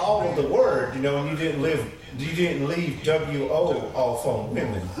read all of the word, and you didn't leave W-O off on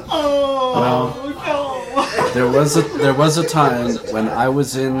women. There was a time when I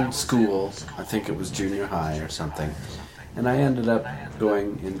was in school, I think it was junior high or something, and I ended up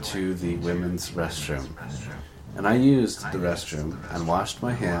going into the women's restroom. And I used the restroom and washed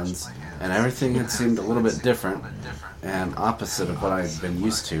my hands, and everything had seemed a little bit different and opposite of what I'd been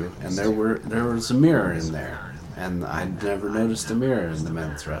used to. And there was a mirror in there, and I'd never noticed a mirror in the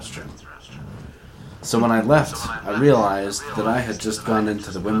men's restroom. So when I left, I realized that I had just gone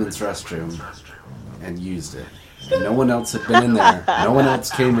into the women's restroom and used it. And no one else had been in there. No one else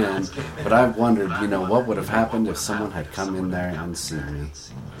came in. But I wondered, what would have happened if someone had come in there and seen me.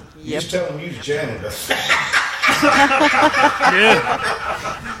 You just tell them you're the janitor.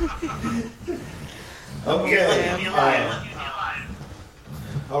 Okay.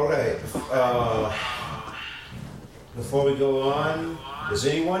 All right. Before we go on, does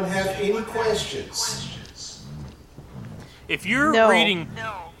anyone have any questions? If you're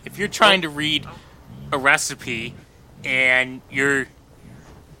if you're trying to read a recipe and you're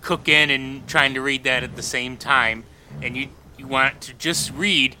cooking and trying to read that at the same time, and you want to just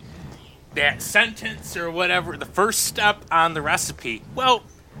read that sentence or whatever, the first step on the recipe, well,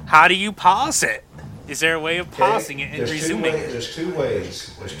 how do you pause it? Is there a way of pausing it and resuming it? There's two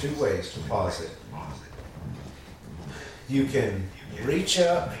ways to pause it. You can reach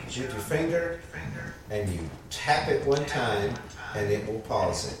up with your finger and you tap it one time and it will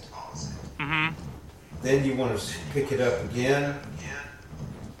pause it. Mm-hmm. Then you want to pick it up again.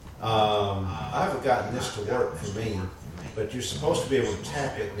 I haven't gotten this to work for me, but you're supposed to be able to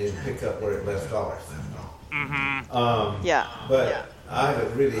tap it and then pick up where it left off. Mm-hmm. But I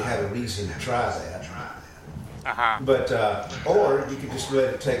haven't really had a reason to try that. Uh-huh. But or you could just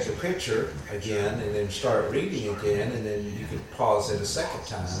let it take the picture again and then start reading again, and then you could pause it a second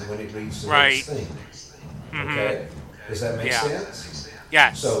time when it reads the next thing. Mm-hmm. Okay? Does that make sense?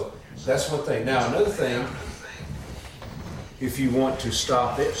 Yes. So that's one thing. Now another thing, if you want to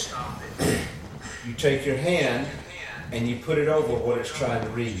stop it, you take your hand and you put it over what it's trying to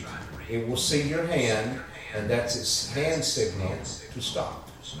read. It will see your hand, and that's its hand signal to stop.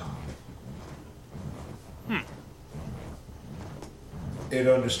 It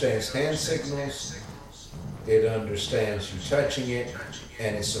understands hand signals, it understands you touching it,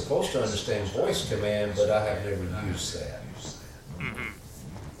 and it's supposed to understand voice command, but I have never used that.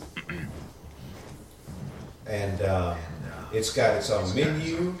 And it's got its own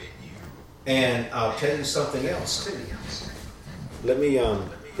menu, and I'll tell you something else too. Let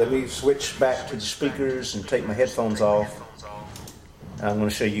me switch back to the speakers and take my headphones off. I'm going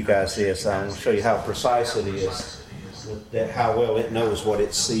to show you guys this. I'm going to show you how precise it is, how well it knows what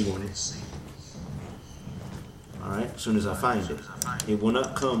it's seeing. All right, as soon as I find it. It will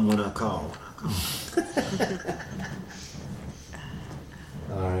not come when I call.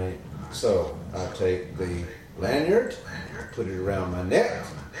 All right, so I'll take the lanyard, put it around my neck.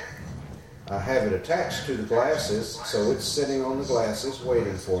 I have it attached to the glasses, so it's sitting on the glasses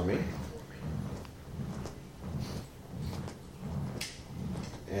waiting for me.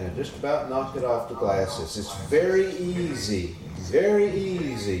 And I just about knocked it off the glasses. It's very easy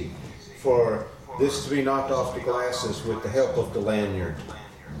for this to be knocked off the glasses with the help of the lanyard.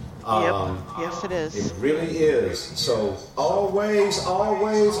 Yes, it is. It really is. So always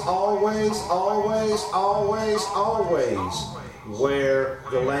wear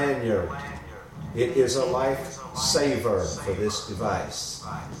the lanyard. It is a lifesaver for this device.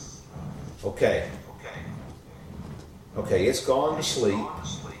 Okay, it's gone to sleep.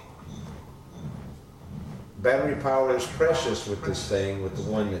 Battery power is precious with this thing, with the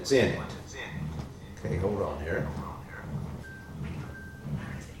one that's in it. Okay, hold on here.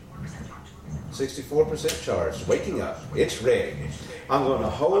 64% charged. Waking up. It's ready. I'm going to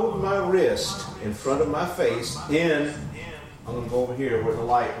hold my wrist in front of my face. I'm going to go over here where the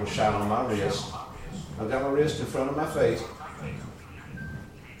light will shine on my wrist. I've got my wrist in front of my face.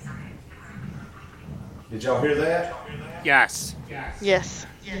 Did y'all hear that? Yes. Yes.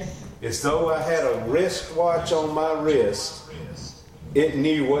 As though I had a wristwatch on my wrist.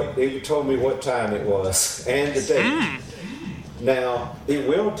 It told me what time it was and the date. Now, it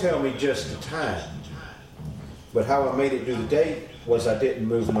will tell me just the time. But how I made it do the date was I didn't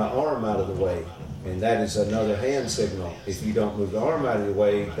move my arm out of the way. And that is another hand signal. If you don't move the arm out of the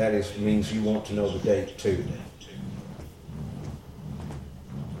way, that means you want to know the date too.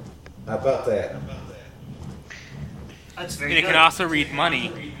 How about that? That's very And it good. can also read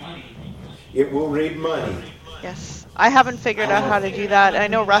money. It will read money. Yes. I haven't figured out how to do that. I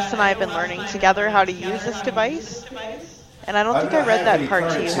know Russ and I have been learning together how to use this device. And I don't think I read that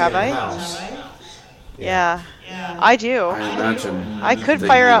part to you, have I? Yeah. I do. I imagine I could that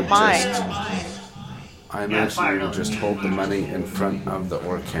fire you up would mine. I imagine you would just hold the money in front of the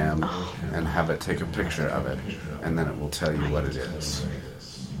OrCam and have it take a picture of it, and then it will tell you what it is.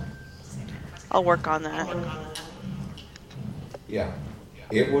 I'll work on that. Yeah,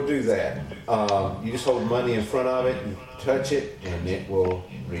 it will do that. You just hold money in front of it and touch it, and it will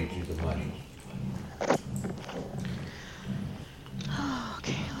read you the money.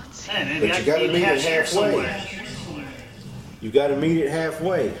 Okay, let's see. Hey, maybe But I you got to can meet be a it cashier somewhere. halfway. You got to meet it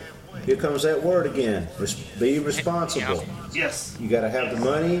halfway. Here comes that word again. Be responsible. Yes. You got to have the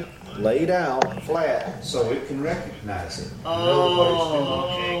money laid out flat so it can recognize it. Oh,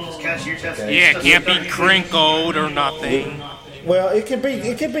 okay. Because cashiers have to be Yeah, it can't be stuff- crinkled or nothing. Well, it could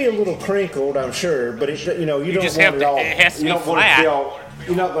be a little crinkled, I'm sure, but you don't just want have it to- all. it has to you be don't want it to flat. be all.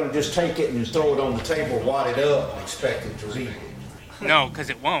 You're not going to just take it and throw it on the table, wad it up, and expect it to read it. No, because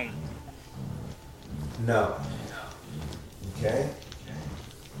it won't. No. Okay.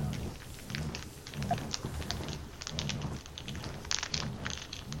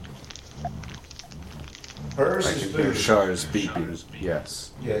 Hers I is can hear booted. Char's beeping.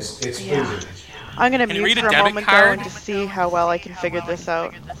 Yes. Yes, it's Yeah. booted. I'm going to Can you mute read a for a debit moment, though, card? and just see how well I can figure this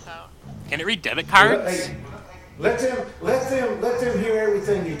out. Can it read debit cards? Hey, let them hear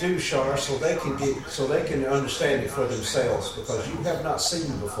everything you do, Char, so they can understand it for themselves, because you have not seen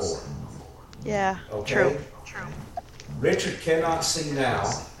them before. Yeah, Okay. true. Richard cannot see now.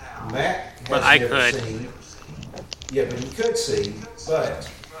 Matt has But I never could. seen. Yeah, but he could see, but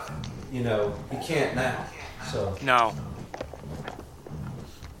he can't now. So No.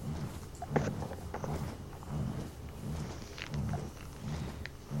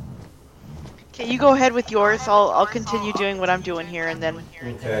 Okay, you go ahead with yours. I'll continue doing what I'm doing here, and then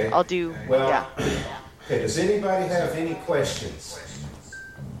okay. I'll do. Well, Yeah. okay. Does anybody have any questions?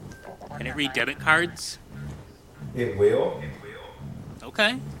 Can it read debit cards? It will.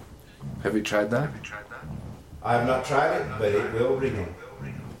 Okay. Have you tried that? I have not tried it, but it will read them.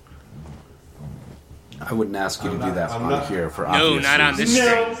 I wouldn't ask you to I'm do not- that I'm on not- here for No, obvious not on reasons.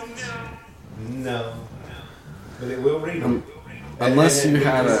 this stream. No. But it will read them. Unless you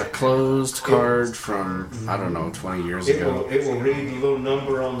had a closed card from, I don't know, 20 years ago. It will read the little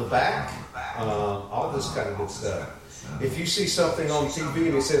number on the back, all this kind of good stuff. If you see something on TV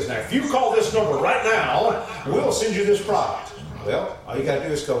and it says, now, if you call this number right now, we'll send you this product. Well, all you got to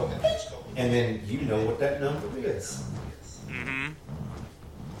do is go, and then you know what that number is. Mm-hmm.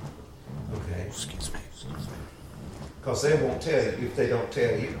 Okay? Excuse me. Because they won't tell you. If they don't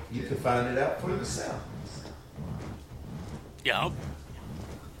tell you, you can find it out for yourself. Yup.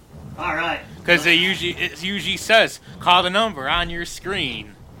 All right. Because it usually says, call the number on your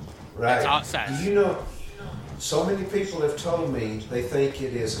screen. Right. That's all it says. Do you know, so many people have told me they think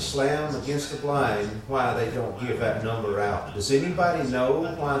it is a slam against the blind why they don't give that number out. Does anybody know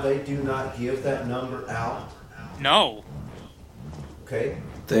why they do not give that number out? No. Okay.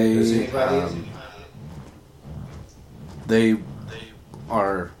 Does They anybody? they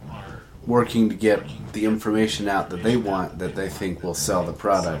are working to get the information out that they want, that they think will sell the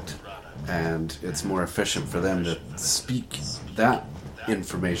product, and it's more efficient for them to speak that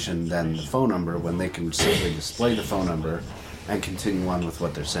information than the phone number, when they can simply display the phone number and continue on with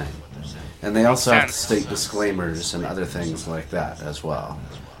what they're saying. And they also have to state disclaimers and other things like that as well.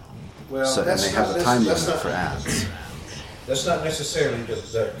 Well, So, and that's they have not- a time that's limit not- for ads. That's not necessarily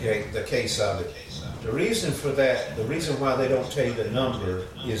the case of it. The reason for that, the reason why they don't tell you the number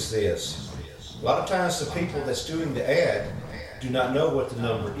is this. A lot of times the people that's doing the ad do not know what the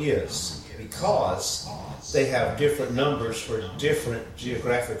number is, because they have different numbers for different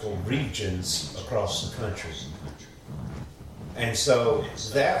geographical regions across the country. And so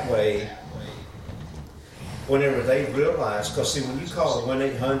that way, whenever they realize, because see, when you call a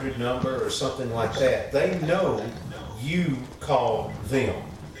 1-800 number or something like that, they know you called them.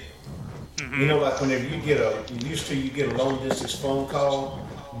 You know, like whenever you get a long distance phone call,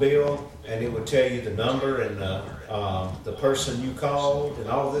 Bill, and it would tell you the number and the person you called and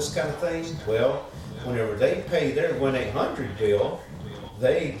all this kind of thing. Well, whenever they pay their 1-800 bill,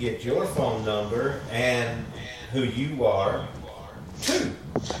 they get your phone number and who you are too,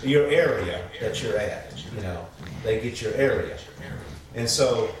 your area that you're at. You know, they get your area, and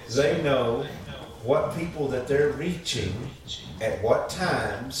so they know what people that they're reaching at what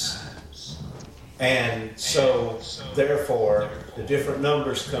times. And so, therefore, the different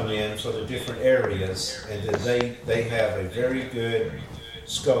numbers come in for the different areas, and then they have a very good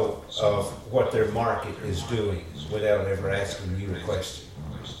scope of what their market is doing without ever asking you a question.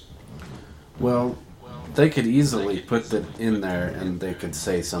 Well, they could easily put that in there and they could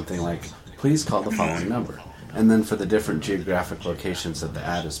say something like, please call the following number. And then for the different geographic locations that the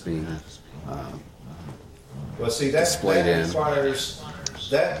ad is being Well, see, displayed that in. requires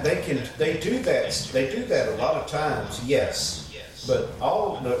that they do that a lot of times, yes. But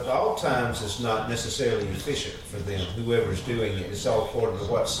all times is not necessarily efficient for them. Whoever's doing it, it's all according to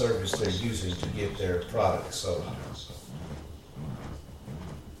what service they're using to get their product sold.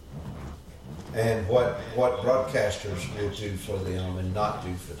 And what broadcasters will do for them and not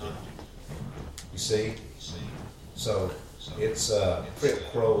do for them. You see? So it's a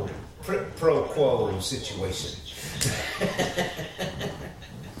pro quo situation.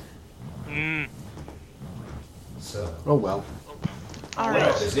 So. Oh well. All Well, right.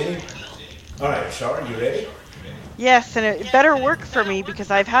 all right, Shar, you ready? Yes, and it better work for me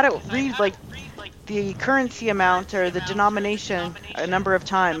because I've had it read like the currency amount or the denomination a number of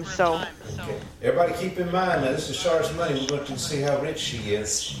times. So Okay. Everybody keep in mind, now this is Shar's money. We're going to see how rich she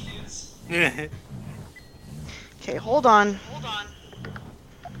is. okay, hold on.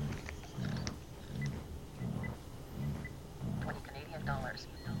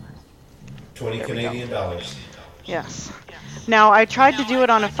 $20 Canadian dollars. Yes. Now I tried to do it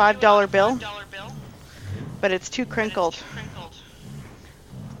on a $5 bill, but it's too crinkled.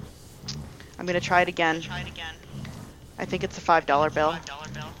 I'm going to try it again. I think it's a $5 bill.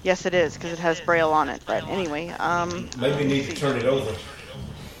 Yes, it is because it has Braille on it. But anyway, Maybe you need to turn it over.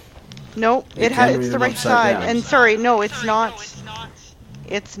 no, You it's can read the it right upside side. down. And sorry, no, it's not.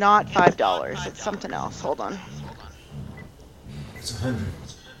 It's not $5. It's something else. Hold on. It's 100.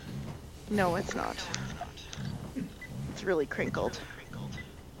 No, it's not. It's really crinkled.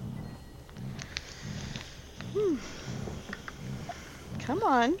 Come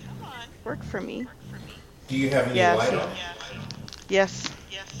on. Work for me. Do you have any Yeah, light see. on? Yes.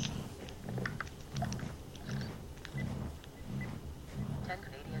 10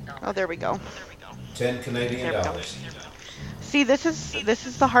 Canadian dollars. Oh, there we go. 10 Canadian There we go. dollars. See, this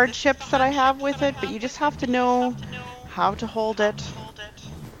is the hardships that I have with it, but you just have to know how to hold it,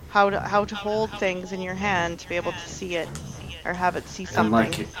 how to hold things in your hand to be able to see it or have it see And something.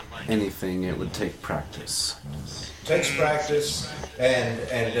 like anything, it would take practice. Takes practice, and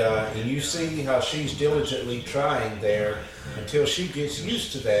you see how she's diligently trying there until she gets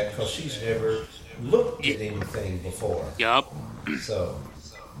used to that because she's never looked at anything before. Yup. So,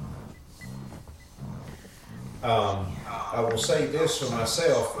 I will say this for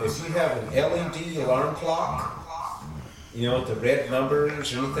myself: if you have an LED alarm clock, you know, with the red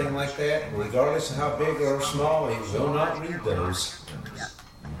numbers or anything like that, regardless of how big or small, it will not read those.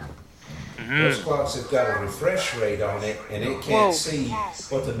 Those clocks have got a refresh rate on it, and it can't Whoa. see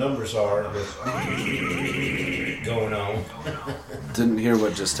what the numbers are with going on. Didn't hear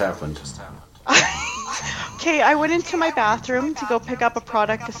what just happened. Okay, I went into my bathroom to go pick up a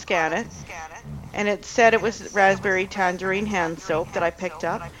product to scan it, and it said it was raspberry tangerine hand soap that I picked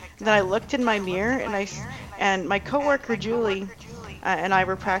up. And then I looked in my mirror, and my coworker Julie and I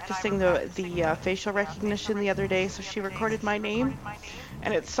were practicing the facial recognition the other day, so she recorded my name,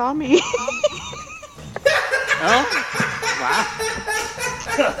 and it saw me. Oh, wow.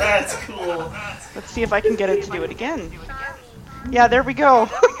 That's cool. Let's see if I can get it to do it again. Yeah, there we go.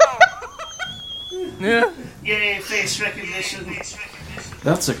 Yeah. Yay, face recognition.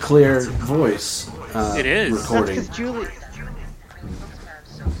 That's a clear voice It is. That's recording. because Julie.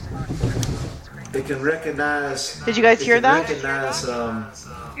 It can recognize. Did you guys hear that? Recognize.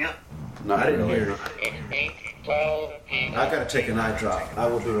 Yep. Not I didn't really. hear it. I gotta take an eye drop. I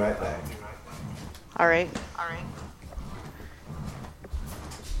will be right back. All right.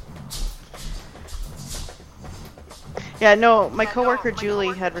 Yeah, no, my coworker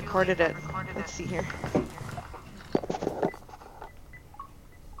Julie had recorded it. Let's see here.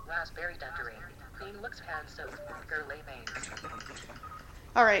 Raspberry tangerine. Clean looks hand soap. Girl mains.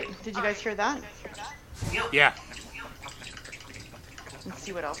 All right, did you guys hear that? Yeah. Let's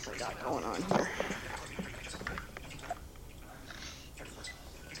see what else I got going on here.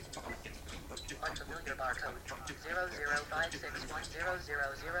 Unfamiliar barcode.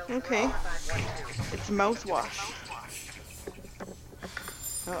 00561000. Okay. It's mouthwash.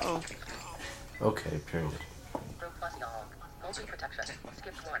 Uh-oh. Okay, period. Pro plus y'all. Multi-protection.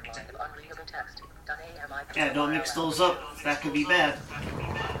 Skipped one line of unreadable text. Yeah, don't mix those up. That could be bad.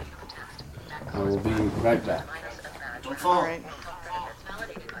 I will be right back. Don't All fall. right.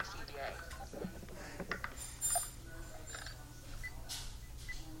 Validated by CDA.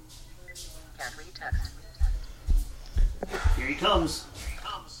 Can't read text. Here he comes.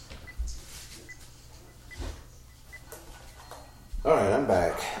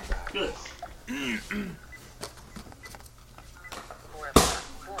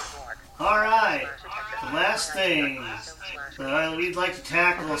 Alright, the last thing that we'd like to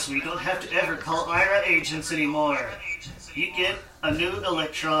tackle so we don't have to ever call IRA agents anymore. You get a new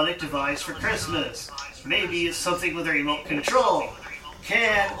electronic device for Christmas. Maybe it's something with a remote control.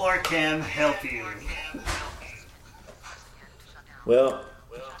 Can or Cam help you? Well,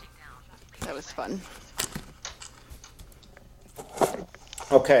 That was fun.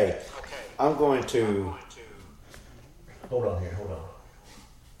 okay. I'm going to... Hold on here, hold on.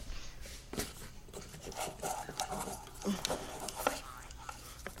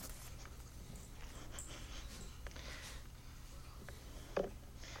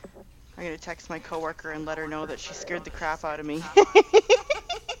 I'm going to text my coworker and let her know that she scared the crap out of me.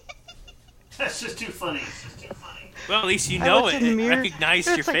 That's just too funny. Well, at least you I know looked it. in the It mirror, recognized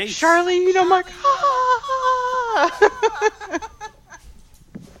and your it's like, face. Charlene, I'm like, ah!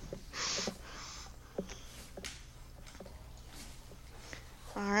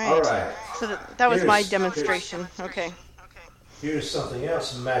 All right. All right. So that was my Here's- demonstration. Okay. Here's something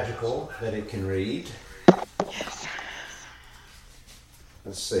else magical that it can read. Yes.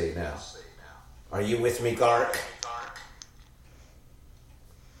 Let's see now. Are you with me, Gark?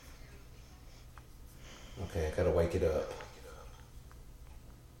 Okay, I gotta wake it up.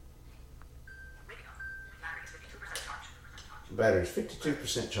 Battery's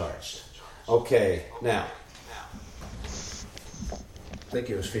 52% charged. Okay, now. I think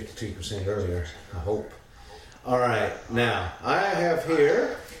it was 52% earlier, I hope. Alright, now, I have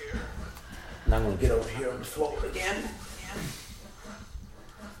here, and I'm going to get over here on the floor again.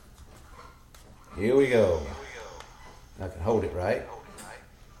 Here we go. I can hold it right.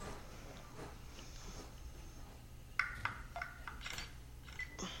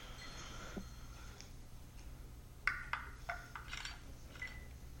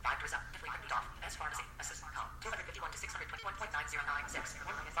 Factors up. Deflate and off. S Pharmacy. Assist. 251 to 621.9096.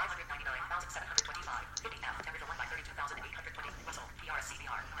 1,599,725. 50 F. Temperature 1 by 32,820. Russell.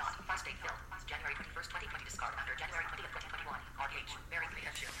 PRSCBR. Dot. Fast date filled. January 21st, 2020. Discard after January 20th, 2021. RDH. Mary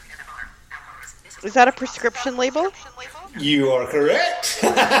Creation. NFR. Alcoholers. This Is that a prescription label? You are correct.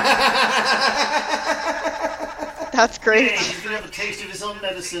 That's Hey, great. he's gonna have a taste of his own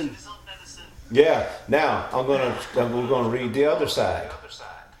medicine. Yeah. Now we're gonna read the other side.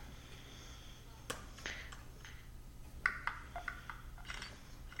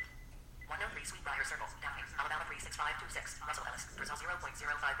 103 Sweetbriar Circle. Daphne. Alabama 36526. Russell Ellis. Brazil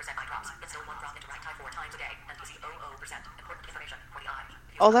 0.05% eye drops. Instill 1 drop into right eye 4 times a day. And PC 0.00%. Important information for the eye.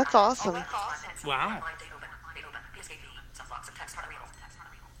 Oh, that's awesome. Wow.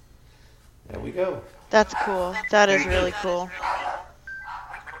 There we go. That's cool. That is really cool.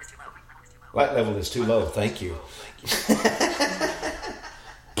 Light level is too low. Thank you.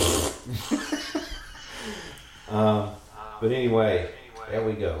 But anyway, there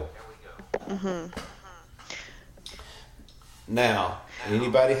we go. Mm-hmm. Now,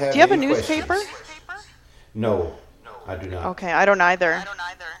 anybody have? Do you have a any newspaper? questions? No, I do not. Okay, I don't either.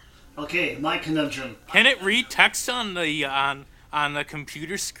 Okay, my conundrum. Can it read text on the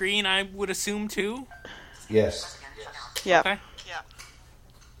computer screen? I would assume too. Yes. Yep. Okay.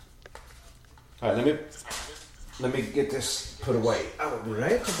 All right. Let me get this put away. I will be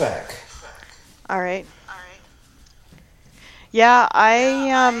right at the back. All right. Yeah,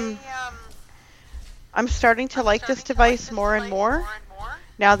 I'm starting to like this device more and more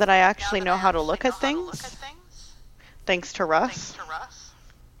now that I actually know how to look at things. Thanks to Russ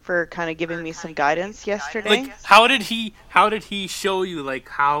for kind of giving me some guidance yesterday. Like, how did he show you like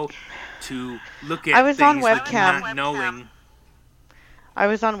how to look at I was on things, like, webcam. not knowing? I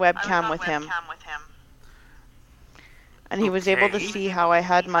was on webcam with him, and he was able to Okay. see how I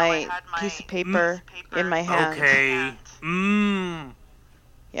had my piece of paper in my hand. Okay.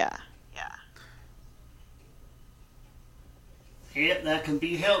 Yeah. Yep, that can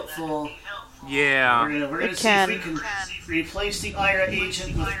be helpful. Yeah. We're gonna It see if we can. can replace the IRA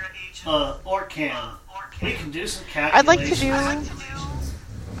agent with Orcam. We can do some I'd like calculations.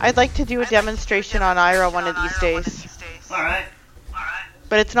 to do a demonstration on Ira one of these days, All right.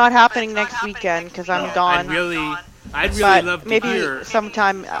 but it's not happening next weekend because I'm No, gone. I'd really But love to maybe hear.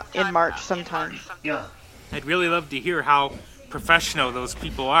 sometime in March sometime. Yeah. I'd really love to hear how professional those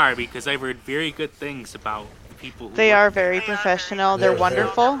people are, because I've heard very good things about the people. Who They work are there. very professional. They're They're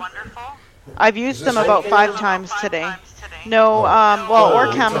wonderful. I've used them about 5 times today. No, Oh,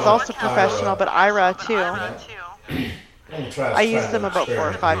 Orcam is also professional, but Ira too. I used them about 4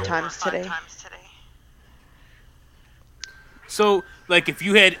 or 5 times today. So, like, if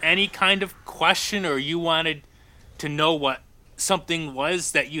you had any kind of question or you wanted to know what something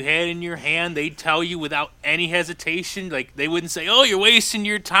was that you had in your hand, they'd tell you without any hesitation. Like, they wouldn't say, "Oh, you're wasting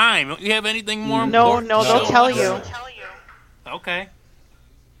your time. Don't you have anything more important?" No, they'll tell you. Okay.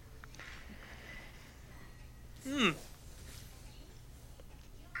 Do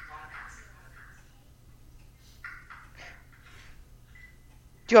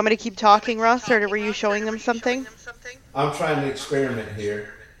you want me to keep talking, Russ, or were you showing them something? I'm trying to experiment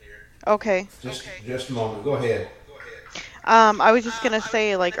here. Okay. Just a moment. Go ahead. I was just gonna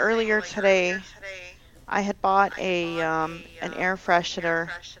say, like earlier today, I had bought an air freshener,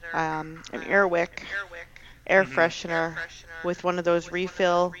 an Airwick air freshener with one of those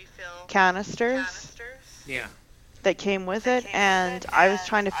refill canisters Yeah. that came with it, and I was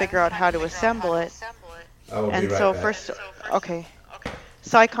trying to figure out how to assemble it. I will be And right so back. first, okay.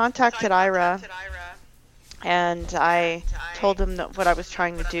 So I contacted Ira, and I told them what I was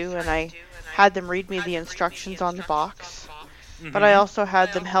trying to do, and I had them read me the instructions on the box. But I also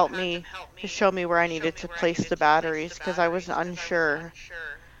had them help me to show me where I needed to place the batteries because I was unsure.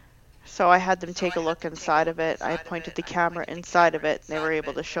 So I had them take a look inside of it. I pointed the camera inside of it, and they were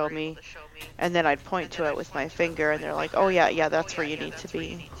able to show me. And then I'd point to it with my finger, and they're like, "Oh yeah, that's where you need to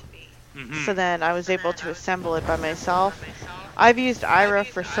be." So then I was able to assemble it by myself. I've used Ira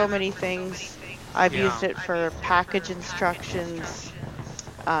for so many things. I've used it for package instructions,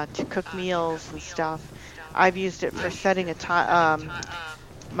 to cook meals and stuff. I've used it for setting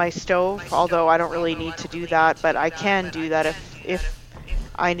my stove, although I don't really need to do that, but I can do that if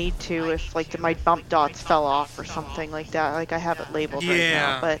I need to, if like my bump dots fell off or something like that. Like I have it labeled right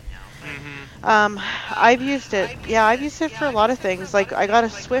now, but I've used it. Yeah, I've used it for a lot of things. Like I got a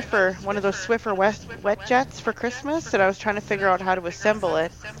Swiffer, one of those Swiffer wet jets for Christmas, and I was trying to figure out how to assemble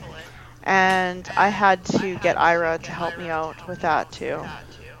it, and I had to get Ira to help me out with that too.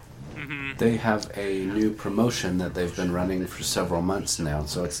 They have a new promotion that they've been running for several months now,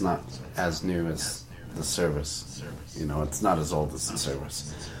 so it's not as new as the service. You know, it's not as old as the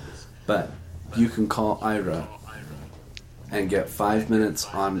service. But you can call Ira and get 5 minutes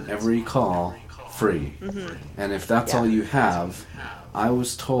on every call free. And if that's all you have, I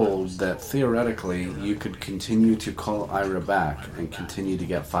was told that theoretically you could continue to call Ira back and continue to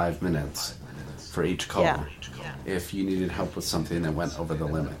get 5 minutes for each call. Yeah. If you needed help with something that went over the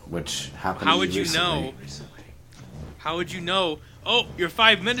limit, which happened How to me would you recently. know? How would you know? Oh, your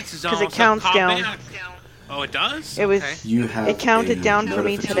 5 minutes is 'Cause almost it counts up. Call down. back. Oh, it does? It was. Okay. You have It counted a down for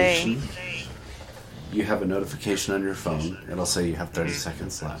me today. notification. You have a notification on your phone. It'll say you have 30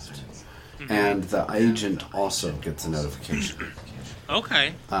 seconds left. And the agent also gets a notification.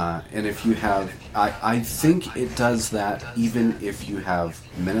 Okay. And if you have... I think it does that even if you have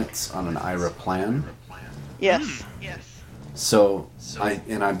minutes on an IRA plan. Yes. So,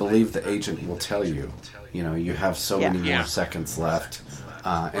 I believe the agent will tell you, you have so many more Yeah. seconds left.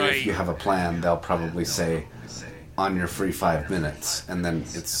 And Right. if you have a plan, they'll probably say, on your free 5 minutes, and then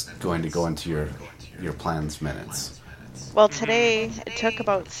it's going to go into your plan's minutes. Well, today it took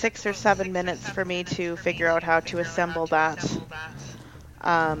about 6 or 7 minutes for me to figure out how to assemble that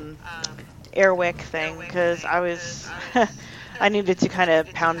Airwick thing, because I was I needed to kind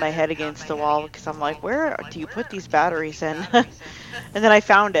of pound my head against the wall because I'm like, where do you put these batteries in? And then I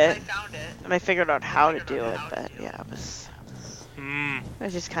found it, and I figured out how to do it. But yeah, it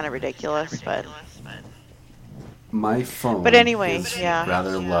was just kind of ridiculous. But My phone But anyway, is yeah.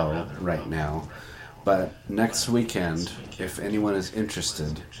 rather low right now. But next weekend, if anyone is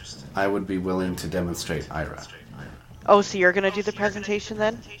interested, I would be willing to demonstrate IRA. oh, so you're gonna do the presentation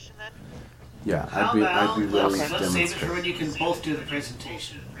then? Yeah, How I'd be about willing let's to save it for when demonstrate. you can both do the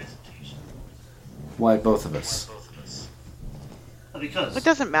presentation. Why both of us? Because It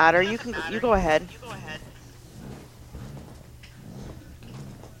doesn't matter. You go ahead.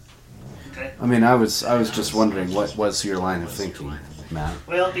 okay. I mean, I was just wondering what was your line of thinking, Matt.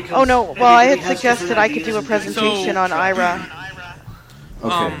 Well, because Oh no. Well, I had everybody has suggested different I could do a ideas and different presentation on IRA.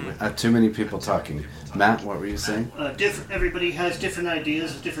 Okay, too many people talking. Matt, what were you saying? Everybody has different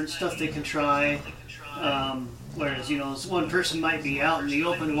ideas, different stuff they can try. Whereas, one person might be out in the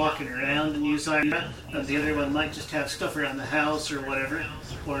open walking around and use IRA, and the other one might just have stuff around the house or whatever.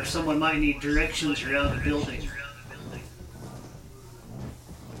 Or someone might need directions around the building.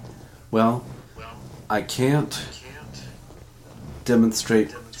 Well, I can't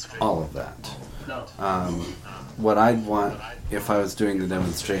demonstrate all of that. No. What I'd want, if I was doing the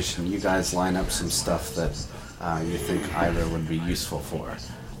demonstration, you guys line up some stuff that you think IRA would be useful for,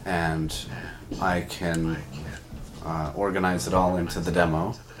 and I can organize it all into the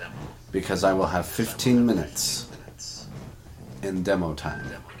demo, because I will have 15 minutes in demo time.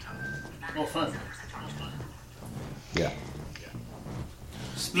 Well, fun. Yeah.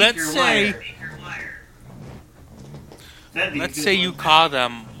 let's say you call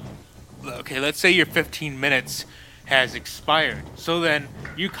them. Okay, let's say your 15 minutes has expired. So then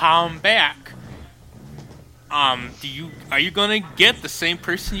you call them back. Are you gonna get the same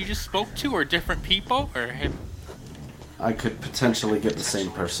person you just spoke to, or different people, or? I could potentially get the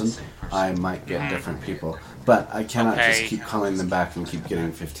same person. I might get different people, but I cannot just keep calling them back and keep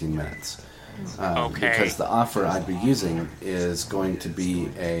getting 15 minutes. Because the offer I'd be using is going to be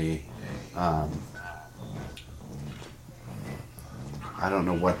a, I don't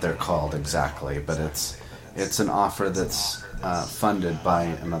know what they're called exactly, but it's an offer that's funded by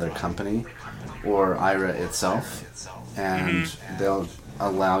another company or IRA itself, and they'll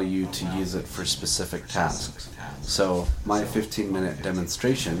allow you to use it for specific tasks. So my 15-minute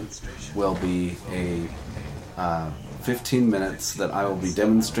demonstration will be a 15 minutes that I will be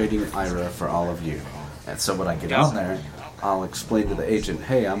demonstrating IRA for all of you. And so when I get on there, I'll explain to the agent,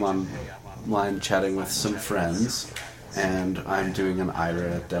 hey, I'm online chatting with some friends, and I'm doing an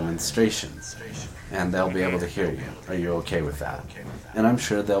IRA demonstration. And they'll be able to hear you. Are you okay with that? And I'm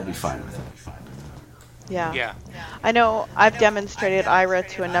sure they'll be fine with it. Yeah. I know I've demonstrated IRA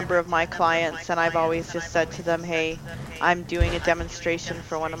to a number of my clients, and I've always just said to them, hey, I'm doing a demonstration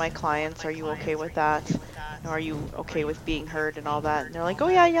for one of my clients. Are you okay with that? Are you okay with being heard and all that? And they're like, oh,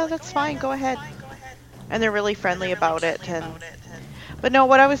 yeah, that's fine. Go ahead. And they're really friendly about it. But no,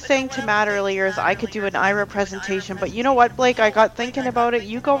 what I was saying to Matt earlier is I could do an IRA presentation. But you know what, Blake? I got thinking about it.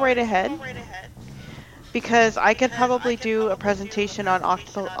 You go right ahead. Because I could probably do a presentation on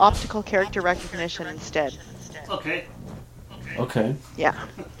optical character recognition instead. Okay. Yeah.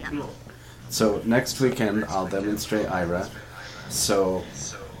 Cool. So next weekend I'll demonstrate IRA. So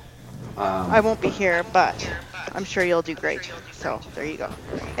I won't be here, but I'm sure you'll do great. So there you go.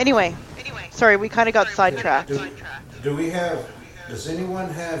 Anyway, sorry, we kind of got sidetracked. Does anyone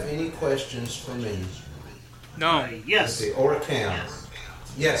have any questions for me? No. Yes. Or Cam?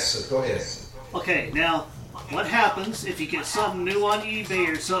 Yes, go ahead. Okay, now, what happens if you get something new on eBay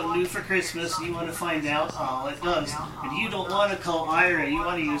or something new for Christmas and you want to find out how it does, and you don't want to call IRA, you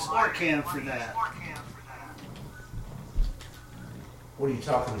want to use OrCam for that? What are you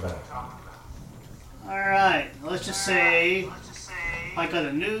talking about? Alright, let's just say I got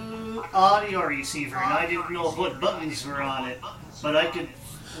a new audio receiver and I didn't know what buttons were on it, but I could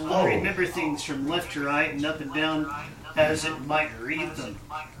remember things from left to right and up and down as it might read them.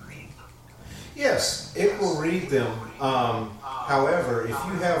 Yes, it will read them. However, if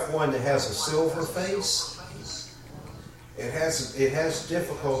you have one that has a silver face, it has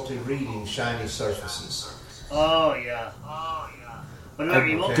difficulty reading shiny surfaces. Oh yeah. But our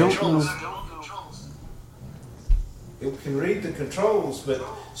remote controls. It can read the controls, but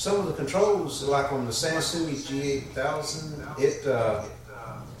some of the controls, like on the Sansui G8000,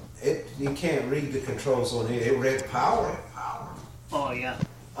 you can't read the controls on it. It read power. Oh yeah.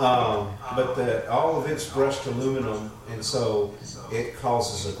 But all of it's brushed aluminum, and so it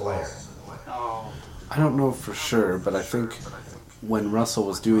causes a glare. Oh. I don't know for sure, but I think when Russell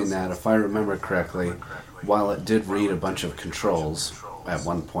was doing that, if I remember correctly, while it did read a bunch of controls at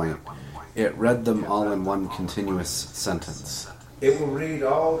one point, it read them all in one continuous sentence. It will read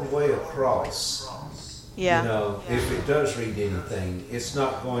all the way across. Yeah. You know, if it does read anything, it's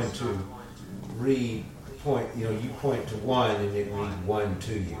not going to read you point to one and it read one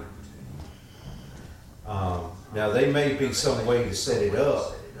to you. Now, there may be some way to set it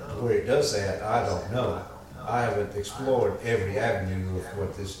up where it does that. I don't know. I haven't explored every avenue of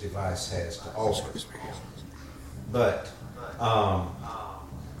what this device has to offer. But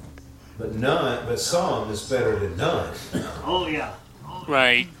some is better than none. Oh yeah.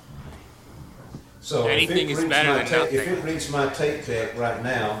 Right. So anything is better than nothing. If it reads my tape deck right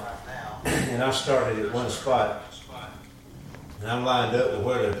now, and I started at one spot, and I'm lined up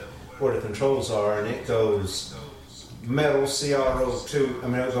with where the controls are, and it goes metal CRO2.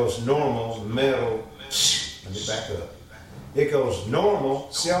 It goes normal metal. Let me back up. It goes normal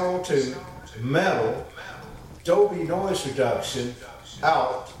CRO2 metal Dolby noise reduction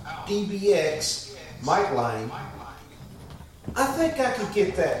out DBX mic line. I think I could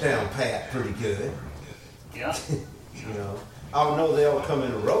get that down pat pretty good. Yeah. I'll know they all come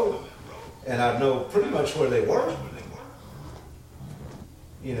in a row, and I know pretty much where they were.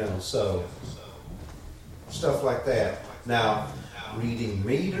 So stuff like that. Now, reading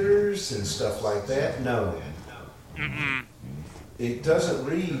meters and stuff like that, no. Mm-mm. It doesn't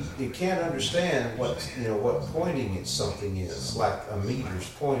read. It can't understand what pointing something is, like a meter's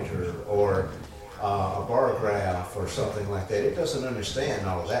pointer or a bar graph or something like that. It doesn't understand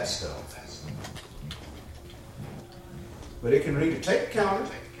all of that stuff. but it can read a tape counter.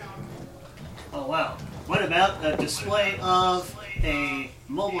 Oh, wow. What about a display of a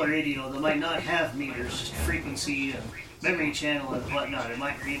mobile radio that might not have meters, just frequency and memory channel and whatnot? It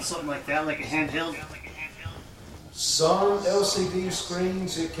might read something like that, like a handheld? Some LCD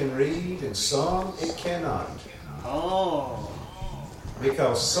screens it can read, and some it cannot. Oh.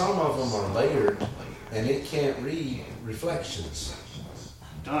 Because some of them are layered, and it can't read reflections.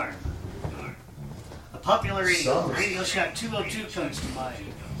 Darn. A popular Radio Shack 202 comes to mind.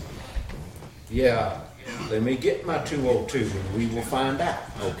 Yeah. Let me get my 202 and we will find out,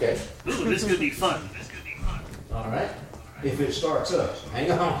 okay? Ooh, this could be fun. All right. If it starts up,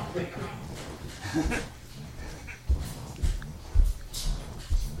 hang on.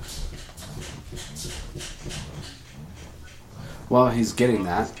 While he's getting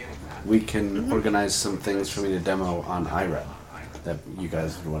that, we can organize some things for me to demo on IRA that you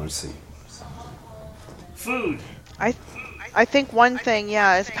guys would want to see. Food. I think one thing,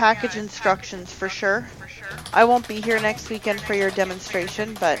 yeah, is package instructions for sure. I won't be here next weekend for your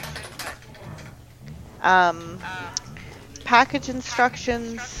demonstration, but package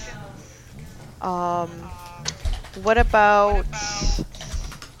instructions. What about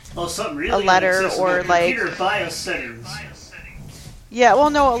something really a letter or like computer BIOS settings? Yeah, well,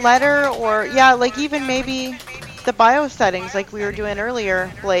 no, a letter or yeah, like even maybe the BIOS settings, like we were doing earlier,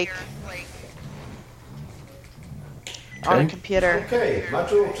 like. On a computer. Okay, my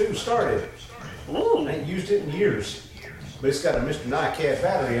 202 started. Ooh. I ain't used it in years, but it's got a Mr. NiCad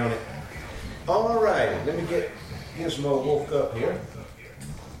battery on it. All right, let me get Gizmo woke up here.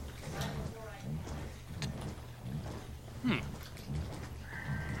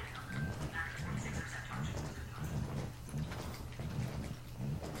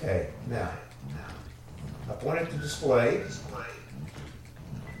 Okay, now I point at the display.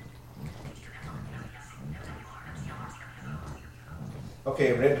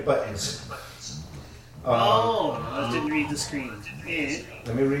 Okay, read the buttons. I didn't read the screen. Yeah.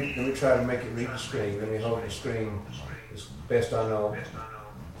 Let me try to make it read the screen. Let me hold the screen as best I know.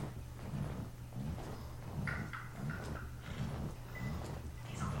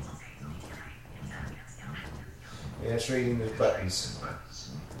 Yeah, it's reading the buttons.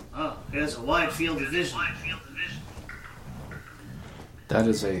 Oh, it has a wide field of vision. That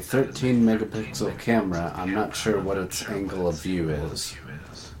is a 13 megapixel camera. I'm not sure what its angle of view is.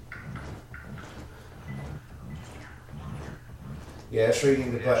 Yeah, it's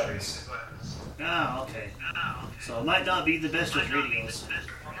reading the buttons. Oh, okay. So it might not be the best with radios.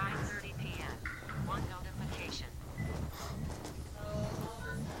 9:30 p.m. One notification.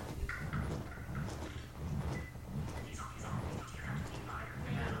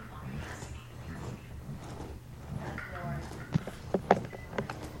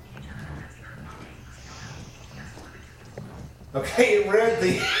 Okay, it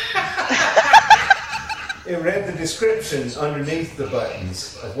read the descriptions underneath the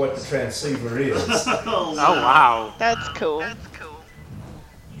buttons of what the transceiver is. Oh, wow. That's cool.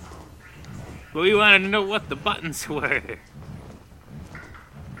 But we wanted to know what the buttons were.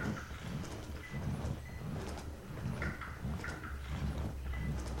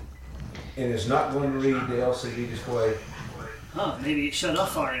 And it's not going to read the LCD display. Huh, maybe it shut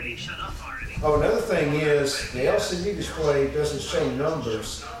off already. Oh, another thing is the LCD display doesn't show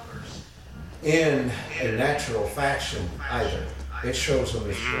numbers in a natural fashion either. It shows them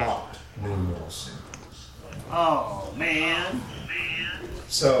as blocked numerals. Oh, man.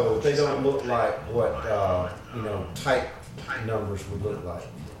 So they don't look like what, type numbers would look like.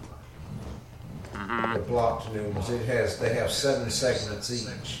 The blocked numerals, they have 7 segments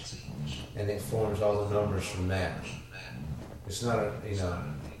each, and it forms all the numbers from that. It's not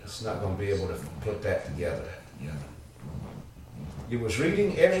it's not going to be able to put that together. It was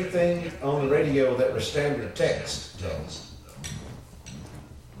reading everything on the radio that was standard text, though.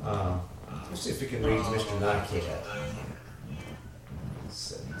 Let's see if we can read Mr. NiCad.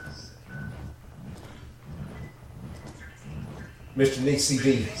 Mr.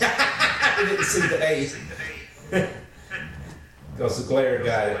 NiCD. I didn't see the A. Because the glare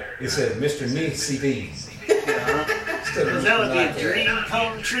guy, it said Mr. NiCD. That would be a dream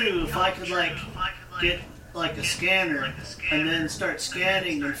come true if I could get a scanner and then start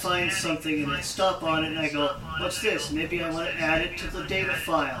scanning and find something and then stop on it and I go, what's this? Maybe I want to add it to the data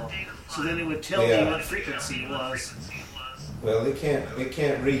file. So then it would tell me what frequency it was. Well, it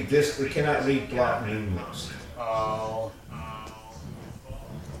can't read this. It cannot read block numerals. Oh.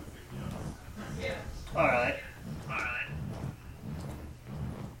 All right.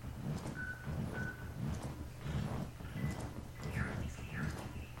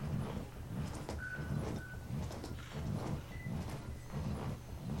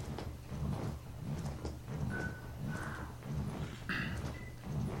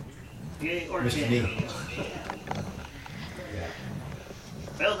 Yay, or Mr. can. Neat. Yeah.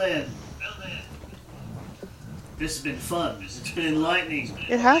 Well then, this has been fun. It's been enlightening.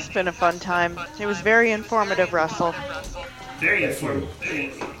 It has been a fun time. It was very informative, Russell. Very informative.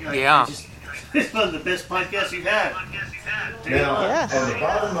 Yeah. It's one of the best podcasts you've had. Now, Yes. on the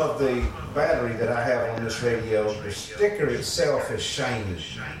bottom of the battery that I have on this radio, the sticker itself is shiny.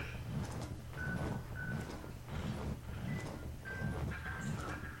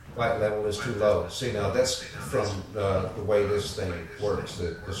 Light level is too low. See, now that's from the way this thing works,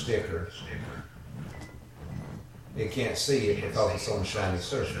 the sticker. It can't see it because it's on a shiny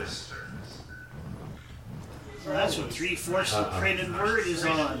surface. Well, that's what 3/4 of the printed word is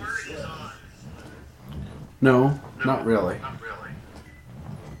on. No, not really.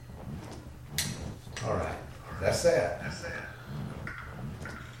 All right, that's that.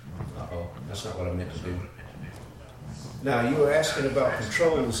 Uh-oh, that's not what I meant to do. Now, you were asking about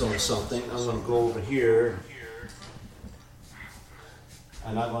controls on something. I'm going to go over here,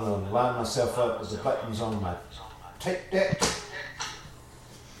 and I'm going to line myself up with the buttons on my tape deck.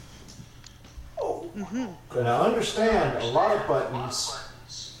 Oh. And I understand a lot of buttons,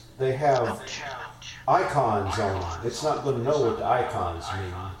 they have icons on them. It's not going to know what the icons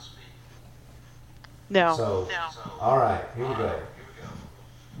mean. No. So, all right, here we go.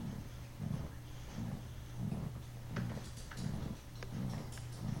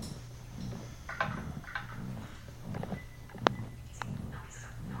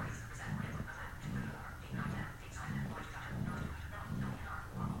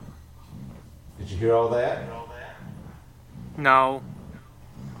 Did you hear all that? No.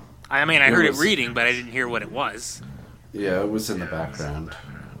 I mean, I It heard it was- reading, but I didn't hear what it was. Yeah, it was in the background,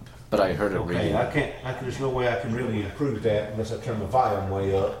 but I heard it Okay, reading. I can't. There's no way I can really improve that unless I turn the volume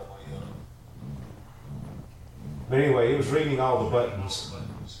way up. But anyway, it was reading all the buttons.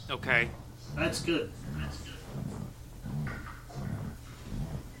 Okay. That's good.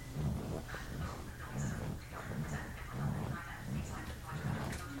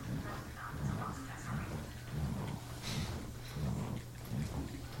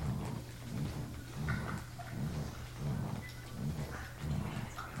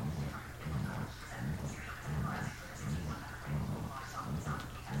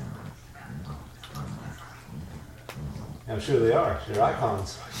 I'm sure they are. They're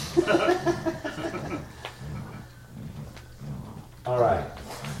icons. All right.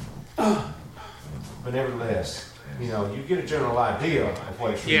 But nevertheless, you get a general idea of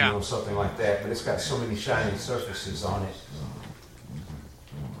what it's reading Yeah. on something like that, but it's got so many shiny surfaces on it.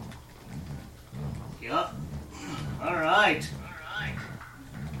 Yup. All right.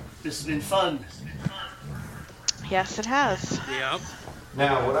 This has been fun. Yes, it has. Yep.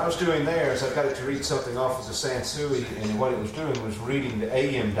 Now, what I was doing there is I got it to read something off of the Sansui, and what it was doing was reading the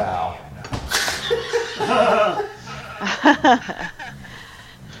AM dial.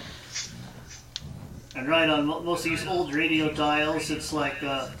 And right on most of these old radio dials, it's like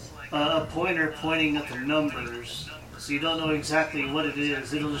a pointer pointing at the numbers. So you don't know exactly what it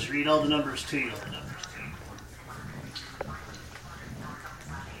is. It'll just read all the numbers to you.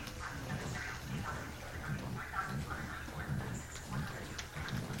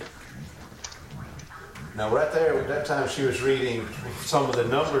 Now, right there, at that time, she was reading some of the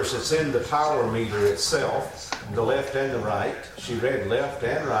numbers that's in the power meter itself, the left and the right. She read left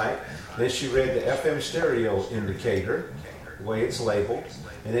and right. Then she read the FM stereo indicator, the way it's labeled.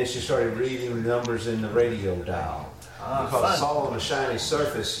 And then she started reading the numbers in the radio dial. Because it's all on a shiny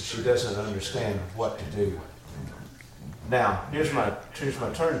surface, she doesn't understand what to do. Now, here's my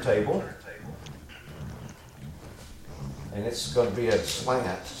turntable. And it's going to be at a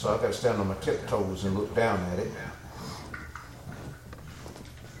slant, so I've got to stand on my tiptoes and look down at it.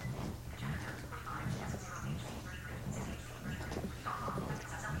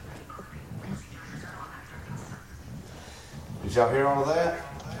 Did y'all hear all of that?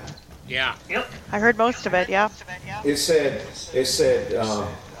 Yeah. Yep. I heard most of it, yeah. It said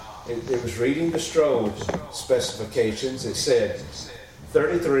it was reading the strobe specifications. It said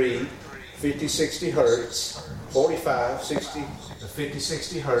 33, 50, 60 hertz, 45, 60, 50,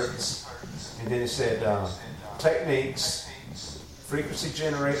 60 hertz, and then it said techniques, frequency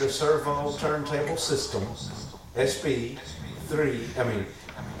generator servo turntable system, SLB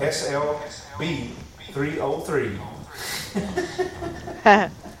 303.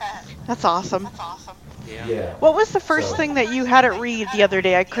 That's awesome. Yeah. What was the first So- thing that you had it read the other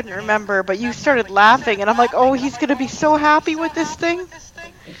day? I couldn't remember, but you started laughing, and I'm like, oh, he's going to be so happy with this thing.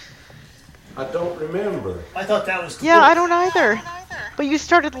 I don't remember. I thought that was the Yeah, book. I don't either. But you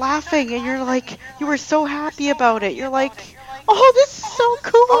started laughing, and you're like, you were so happy about it. You're like, oh, this is so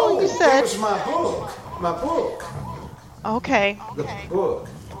cool. Oh, You said. It was my book. My book. Okay. The book.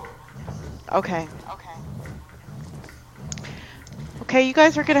 Okay. Okay, you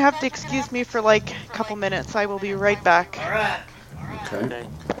guys are gonna have to excuse me for like a couple minutes. I will be right back. All right. Okay.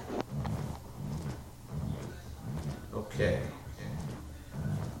 Okay.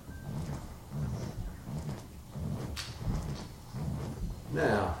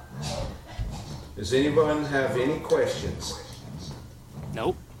 Now, does anyone have any questions?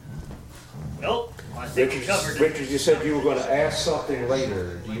 Nope. Nope. I think you covered it. Richard, you said you were going to ask something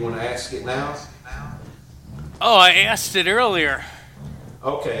later. Do you want to ask it now? Oh, I asked it earlier.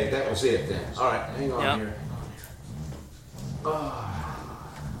 Okay, that was it then. All right, hang on Yep. here.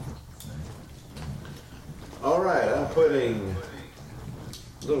 All right, I'm putting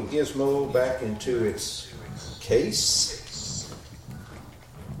little gizmo back into its case.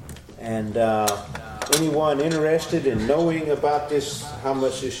 And anyone interested in knowing about this, how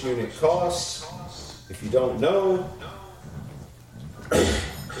much this unit costs, if you don't know,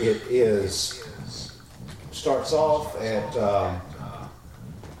 starts off at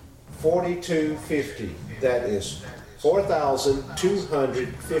 $42.50. That is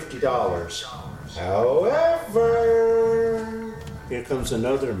 $4,250. However, here comes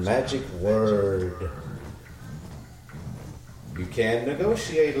another magic word. You can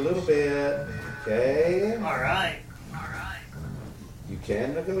negotiate a little bit, okay? All right. You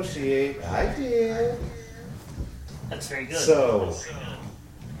can negotiate. I did. That's very good. So,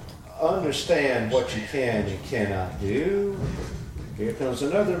 understand what you can and cannot do. Here comes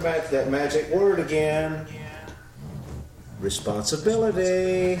another that magic word again.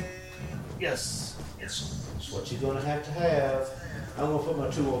 Responsibility. Yes. It's what you're going to have. I'm going to put my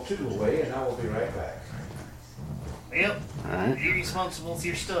 202 away and I will be right back. Yep. All right. You're responsible for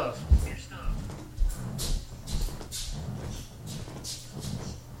your stuff.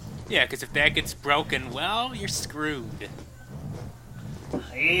 Yeah, because if that gets broken, well, you're screwed.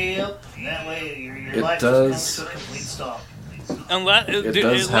 Yep. That way your It life does- just comes to a complete stop. Unless,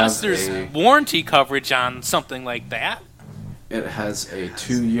 does unless have there's a- warranty coverage on something like that. It has a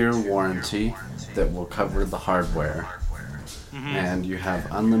 2-year warranty that will cover the hardware. And you have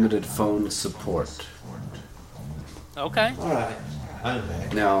unlimited phone support. Okay. All right. I'm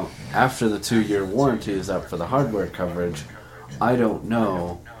back. Now, after the 2-year warranty is up for the hardware coverage, I don't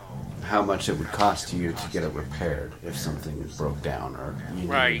know how much it would cost you to get it repaired if something broke down or you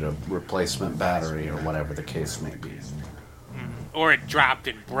Right. needed a replacement battery or whatever the case may be. Or it dropped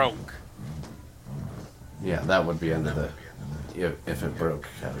and broke. Yeah, that would be under the if it broke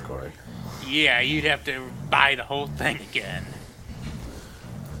category. Yeah, you'd have to buy the whole thing again.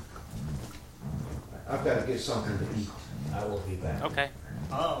 I've got to get something to eat. I will be back. Okay.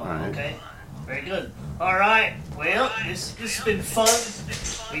 Oh, right. okay. Very good. All right. Well, this has been fun.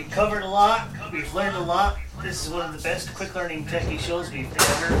 We've covered a lot. We've learned a lot. This is one of the best quick learning techie shows we've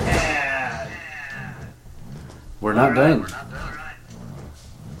ever had. We're not All right. done.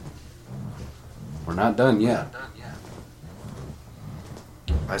 We're not done yet.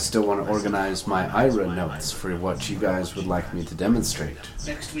 I still want to organize my IRA notes for what you guys would like me to demonstrate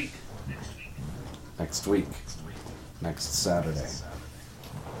Next week. next week, next Saturday.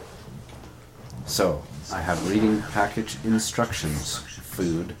 So, I have reading package instructions,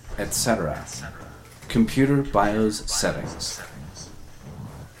 food, etc. Computer BIOS settings.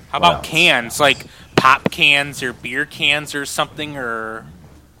 How What about else? cans? Like pop cans or beer cans or something or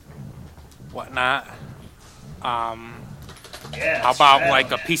whatnot? Yeah. How about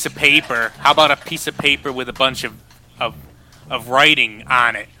like a piece of paper? How about a piece of paper with a bunch of writing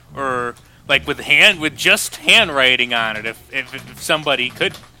on it, or like with just handwriting on it? If somebody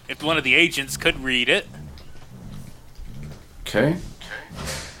could, if one of the agents could read it. Okay.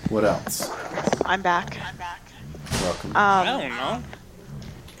 What else? I'm back. Welcome. I don't know.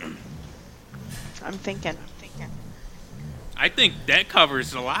 I'm thinking. I think that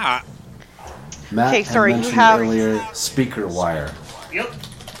covers a lot. Matt Okay, had sorry, you mentioned have- earlier speaker wire. Yep.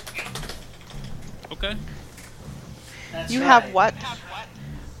 Okay. That's You right. have what?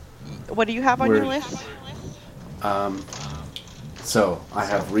 What do you have on your We're- list? So, I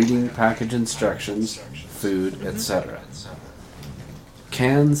have reading package instructions, food, etc.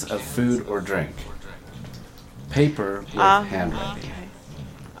 Cans of food or drink. Paper with handwriting. Okay.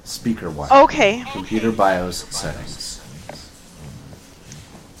 Speaker wire. Okay. Computer BIOS settings.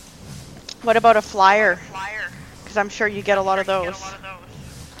 What about a flyer? Because I'm sure you get a lot of those.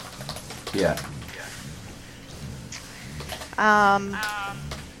 Yeah.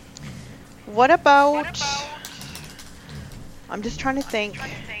 What about? I'm just trying to think.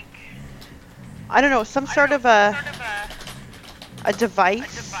 I don't know, some sort of a a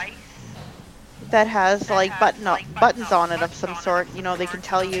device that has like buttons on it of some sort. You know, they can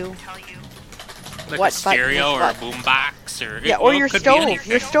tell you Like what a stereo or button a is what. boombox or Yeah, or your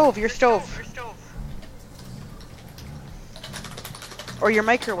stove, your stove, or your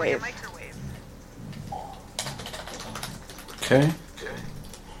microwave. Okay.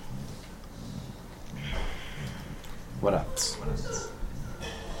 What else?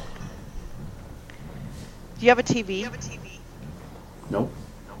 Do you have a TV? Nope.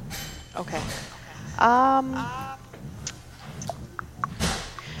 Okay.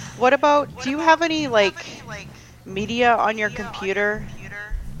 What about, do you have any like media on your computer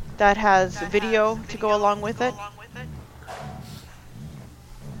that has video to go along with it?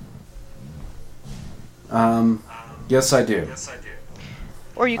 Yes, I do.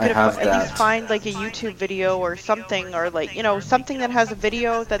 Or you I could have at that. least find like a YouTube video or something, or like, you know, something that has a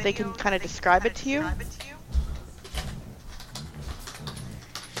video that they can kind of describe it to you.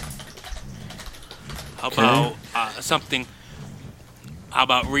 How about something? How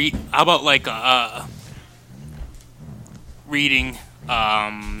about like reading? How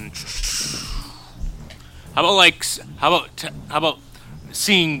about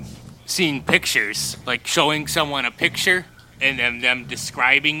seeing pictures? Like showing someone a picture and then them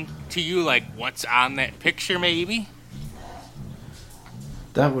describing to you like what's on that picture, maybe.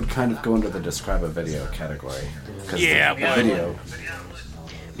 That would kind of go into the describe a video category. 'Cause Yeah, the but- video.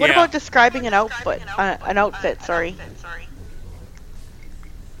 What Yeah. about describing an outfit? Sorry.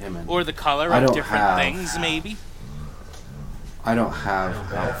 Hey, man. Or the color I of don't different have- things, maybe. I don't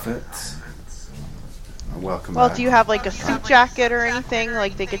have outfits. Welcome Well, back. do you have like a suit jacket or anything?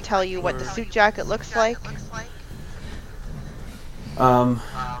 Like they could tell you what the suit jacket looks like?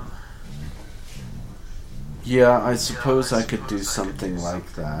 Yeah, I suppose I could do something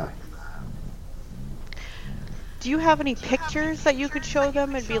like that. Do you have any pictures that you could show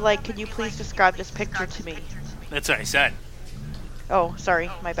them and be like, could you please describe this picture to me? That's what I said. Oh, sorry,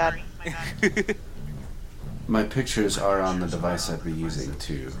 my bad. My pictures are on the device I'd be using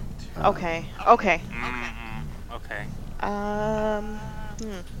to. Okay. Okay. Hmm.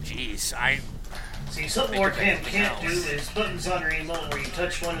 Jeez, See, something Warcam can't do is buttons on a remote where you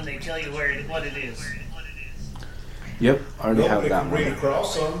touch one and they tell you what it is. Yep, I already have Nobody that can read one.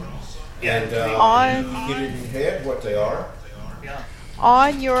 across them. Yeah, And On- you get it in your head what they are. Yeah.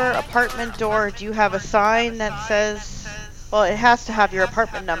 On your apartment door, do you have a sign that says, well, it has to have your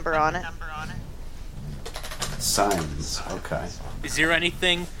apartment number on it. Signs, okay. is there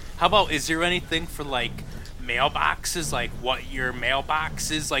anything? How about is there anything for like mailboxes? Like what your mailbox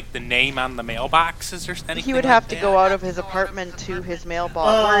is? Like the name on the mailboxes or anything? He would like have to that? go out of his apartment to his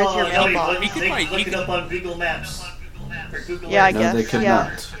mailbox. Where is your no, you mailbox? wouldn't. could They probably- could look he it could- up on Google Maps. Or Google Yeah, I Earth. No, guess. they could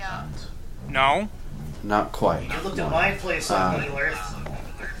yeah. not. No. Not quite. You looked at my place on Google Earth.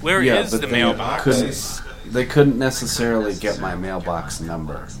 Where is Yeah, the but mailbox? they couldn't necessarily get my mailbox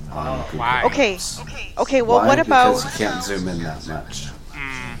number on Google. Why? Okay. Okay, well, Why? what about... Because you can't zoom in that much.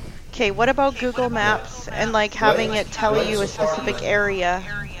 Okay, what about Google Maps and like having it tell you a specific area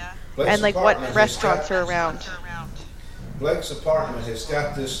and like what restaurants are around? Blake's apartment has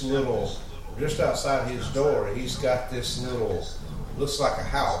got this little, just outside his door, he's got this little, looks like a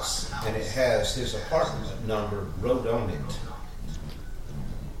house, and it has his apartment number wrote on it.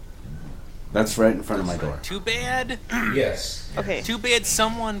 That's right in front of my door. Too bad. Yes. Okay. Too bad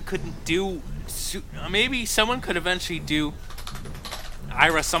someone couldn't do. Maybe someone could eventually do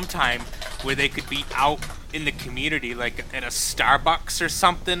Ira sometime where they could be out in the community, like at a Starbucks or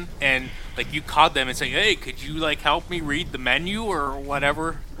something, and like you called them and say, "Hey, could you like help me read the menu or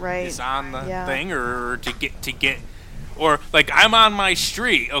whatever Right. is on the Yeah. thing, or to get." Or, like, I'm on my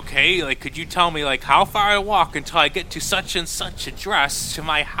street, okay? Like, could you tell me, like, how far I walk until I get to such and such address to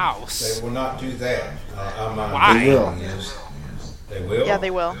my house? They will not do that. Why? They will. They will? Yeah,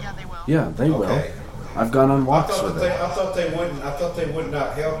 they will. Yeah, they will. Okay. I've gone on I walks thought, with that they, it. I thought they wouldn't. I thought they would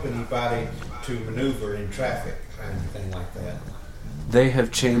not help anybody to maneuver in traffic or anything like that. They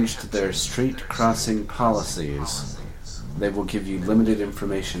have changed their street crossing policies. They will give you limited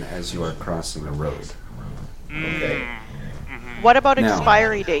information as you are crossing a road. Okay. What about Now-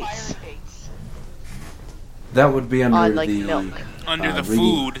 expiry dates? That would be under On, like, the milk. Under the reading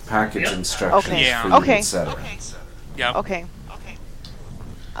food. package Yep. instructions Okay. Yeah. for you, Okay. etc. Yep. Okay.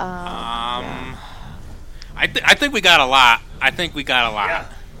 I think we got a lot. I think we got a lot. Yeah.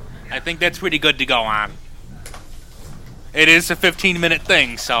 I think that's pretty good to go on. It is a 15-minute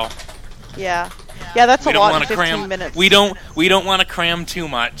thing, so Yeah. Yeah, that's we a don't lot want in to 15 cram. minutes. We don't want to cram too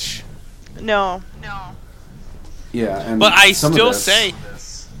much. No. Yeah, and But I some of still this- say,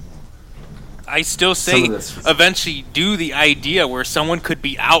 I still say eventually do the idea where someone could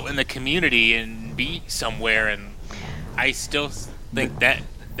be out in the community and be somewhere, and I still think that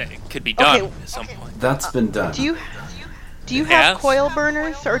it could be done at some point. That's been done. Do you have coil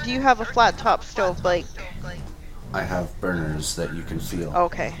burners, or do you have a flat top stove, Blake? I have burners that you can feel.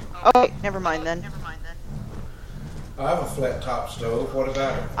 Okay, never mind then. I have a flat top stove. What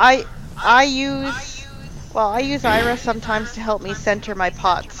about it? I use Ira sometimes to help me center my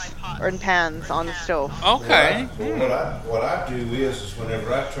pots or pans on the stove. Okay. What I do is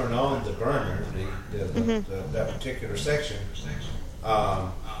whenever I turn on the burner, that particular section,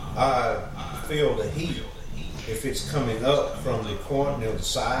 I feel the heat. If it's coming up from the corner, the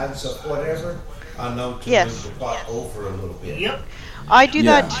sides of whatever, I know to move the pot over a little bit. Yep. I do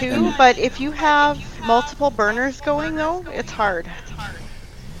that too, but if you have multiple burners going, though, it's hard.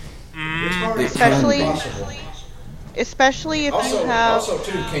 It's hard, especially if you have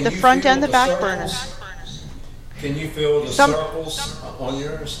the front and the back burners. Can you feel the circles on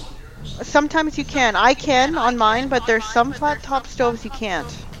yours? Sometimes you can. I can on mine, but there's some flat top stoves you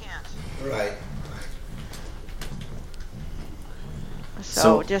can't. Right.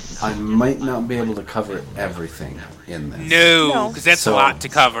 So I might not be able to cover everything in this. No, because that's a lot to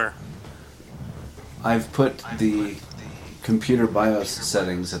cover. I've put the computer BIOS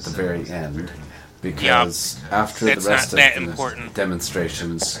settings at the very end because after the rest of the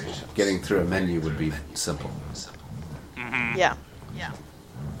demonstrations, getting through a menu would be simple. Mm-hmm. Yeah.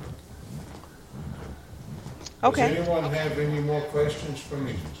 Okay. Does anyone have any more questions for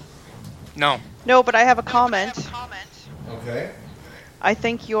me? No. No, but I have a comment. Okay. I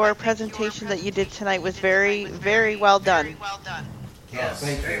think your presentation that you did tonight was very, very well done. Yes,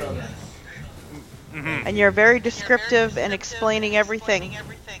 thank you. Mm-hmm. And you're very descriptive and explaining everything.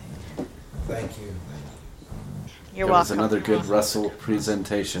 Thank you. You're welcome. It was another good Russell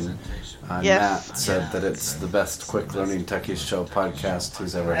presentation. Yes. Matt said that it's the best quick learning Techie Show podcast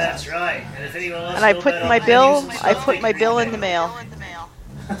he's ever had. That's right. And if anyone wants and I put my bill. I put my bill in the mail.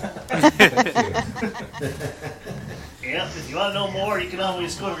 Yep, if you want to know more, you can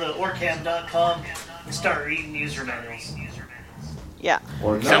always go to orcam.com and start reading user manuals. Yeah.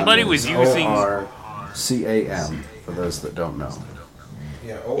 Somebody was using ORCAM for those that don't know.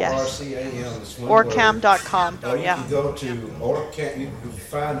 Yeah, ORCAM is one Orcam.com. word. You Yeah. can go to Orcam. You can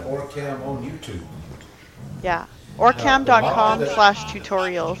find Orcam on YouTube. Yeah.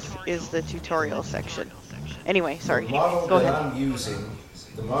 Orcam.com/tutorials is the tutorial section. Anyway, sorry. The model Go that ahead.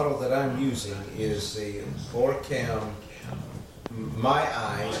 The model that I'm using is the Orcam My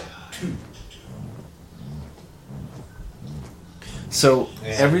Eye 2. So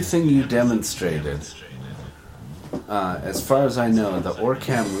everything you demonstrated, as far as I know, the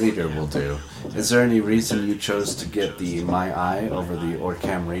Orcam Reader will do. Is there any reason you chose to get the My Eye over the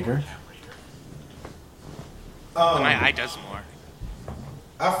Orcam Reader? My eye does more.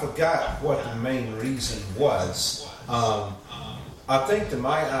 I forgot what the main reason was. I think the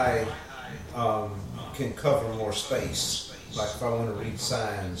My Eye can cover more space, like if I want to read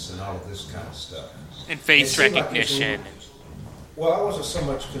signs and all of this kind of stuff. And face recognition. Well, I wasn't so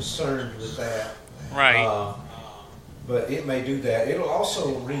much concerned with that. Right. But it may do that. It'll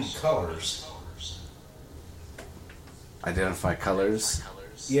also read colors. Identify colors?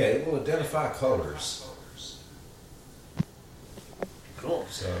 Yeah, it will identify colors. Cool.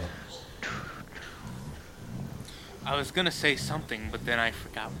 So. I was going to say something, but then I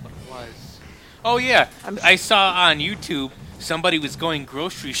forgot what it was. Oh, yeah. I saw on YouTube somebody was going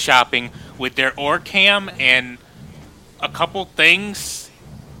grocery shopping with their Orcam and a couple things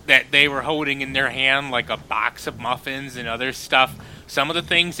that they were holding in their hand, like a box of muffins and other stuff. Some of the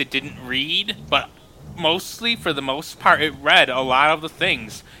things it didn't read, but mostly, for the most part, it read a lot of the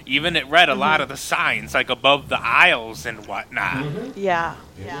things. Even it read a lot of the signs, like above the aisles and whatnot. Mm-hmm. Yeah.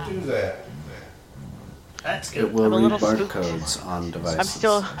 It will do that. That's good. It will I'm a read little spooked. barcodes on devices.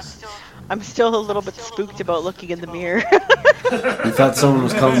 I'm still a little bit spooked about looking in the mirror. You thought someone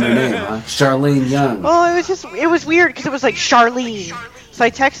was calling your name, huh? Charlene Young. Well, it was weird because it was like Charlene. So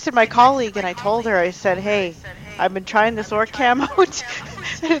I texted my colleague and I told her, I said, hey, I've been trying this Orcam out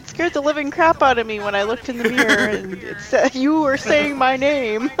and it scared the living crap out of me when I looked in the mirror and it said, you were saying my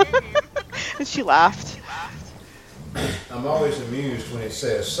name. And she laughed. I'm always amused when it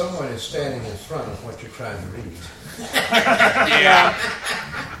says someone is standing in front of what you're trying to read. Yeah.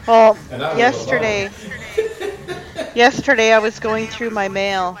 Well, And I yesterday I was going through my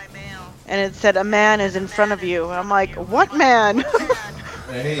mail and it said a man is in front of you. I'm like, what man?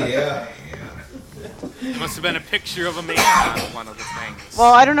 Hey, yeah. It must have been a picture of a man on one of the things.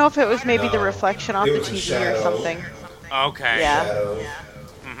 Well, I don't know if it was maybe the No, reflection off it the was a TV or shadow. something. Okay. Yeah. Shadow.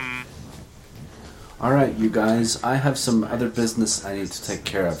 Mm-hmm. All right, you guys. I have some other business I need to take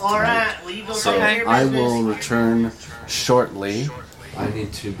care of tonight. All right, well, you go So take care of your I business. will return shortly. I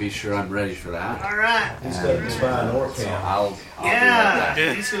need to be sure I'm ready for that. All right. He's got to buy an So Orcam. I'll be right Yeah,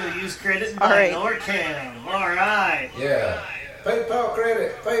 back. he's going to use credit and All buy right. an Orcam. All right. Yeah. PayPal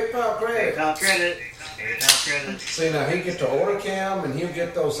credit. PayPal credit. PayPal credit. PayPal credit. See, now he'll get the Orcam and he'll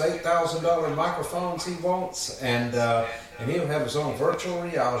get those $8,000 microphones he wants, and he'll have his own virtual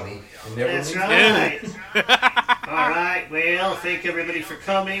reality. And never That's need- right. All right. Well, thank everybody for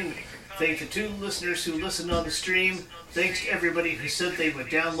coming. Thank the 2 listeners who listened on the stream. Thanks to everybody who said they would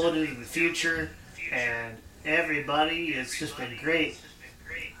download it in the future. And everybody, it's just been great.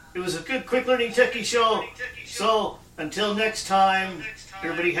 It was a good, quick learning techie show. So, until next time,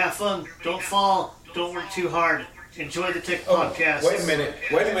 everybody have fun. Don't fall. Don't work too hard. Enjoy the Tech Podcast. Wait a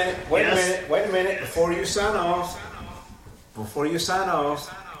minute. Before you sign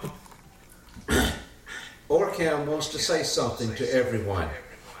off, Orcam wants to say something to everyone.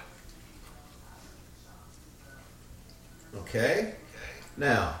 Okay?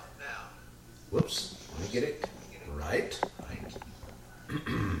 Now, whoops, let me get it right.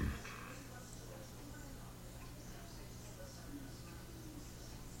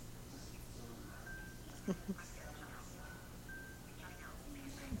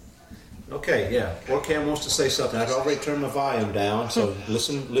 Okay, yeah. Orcam wants to say something. I've already turned my volume down, so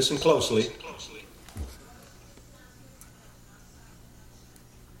listen closely.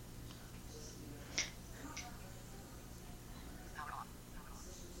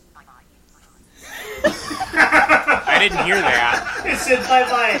 I didn't hear that. It said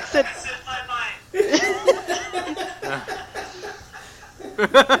bye-bye.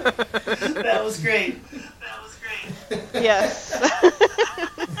 That was great. Yes.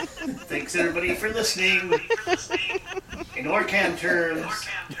 Thanks everybody for listening. In Orcam terms,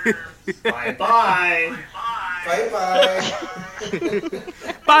 bye-bye. Bye-bye.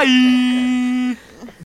 Bye.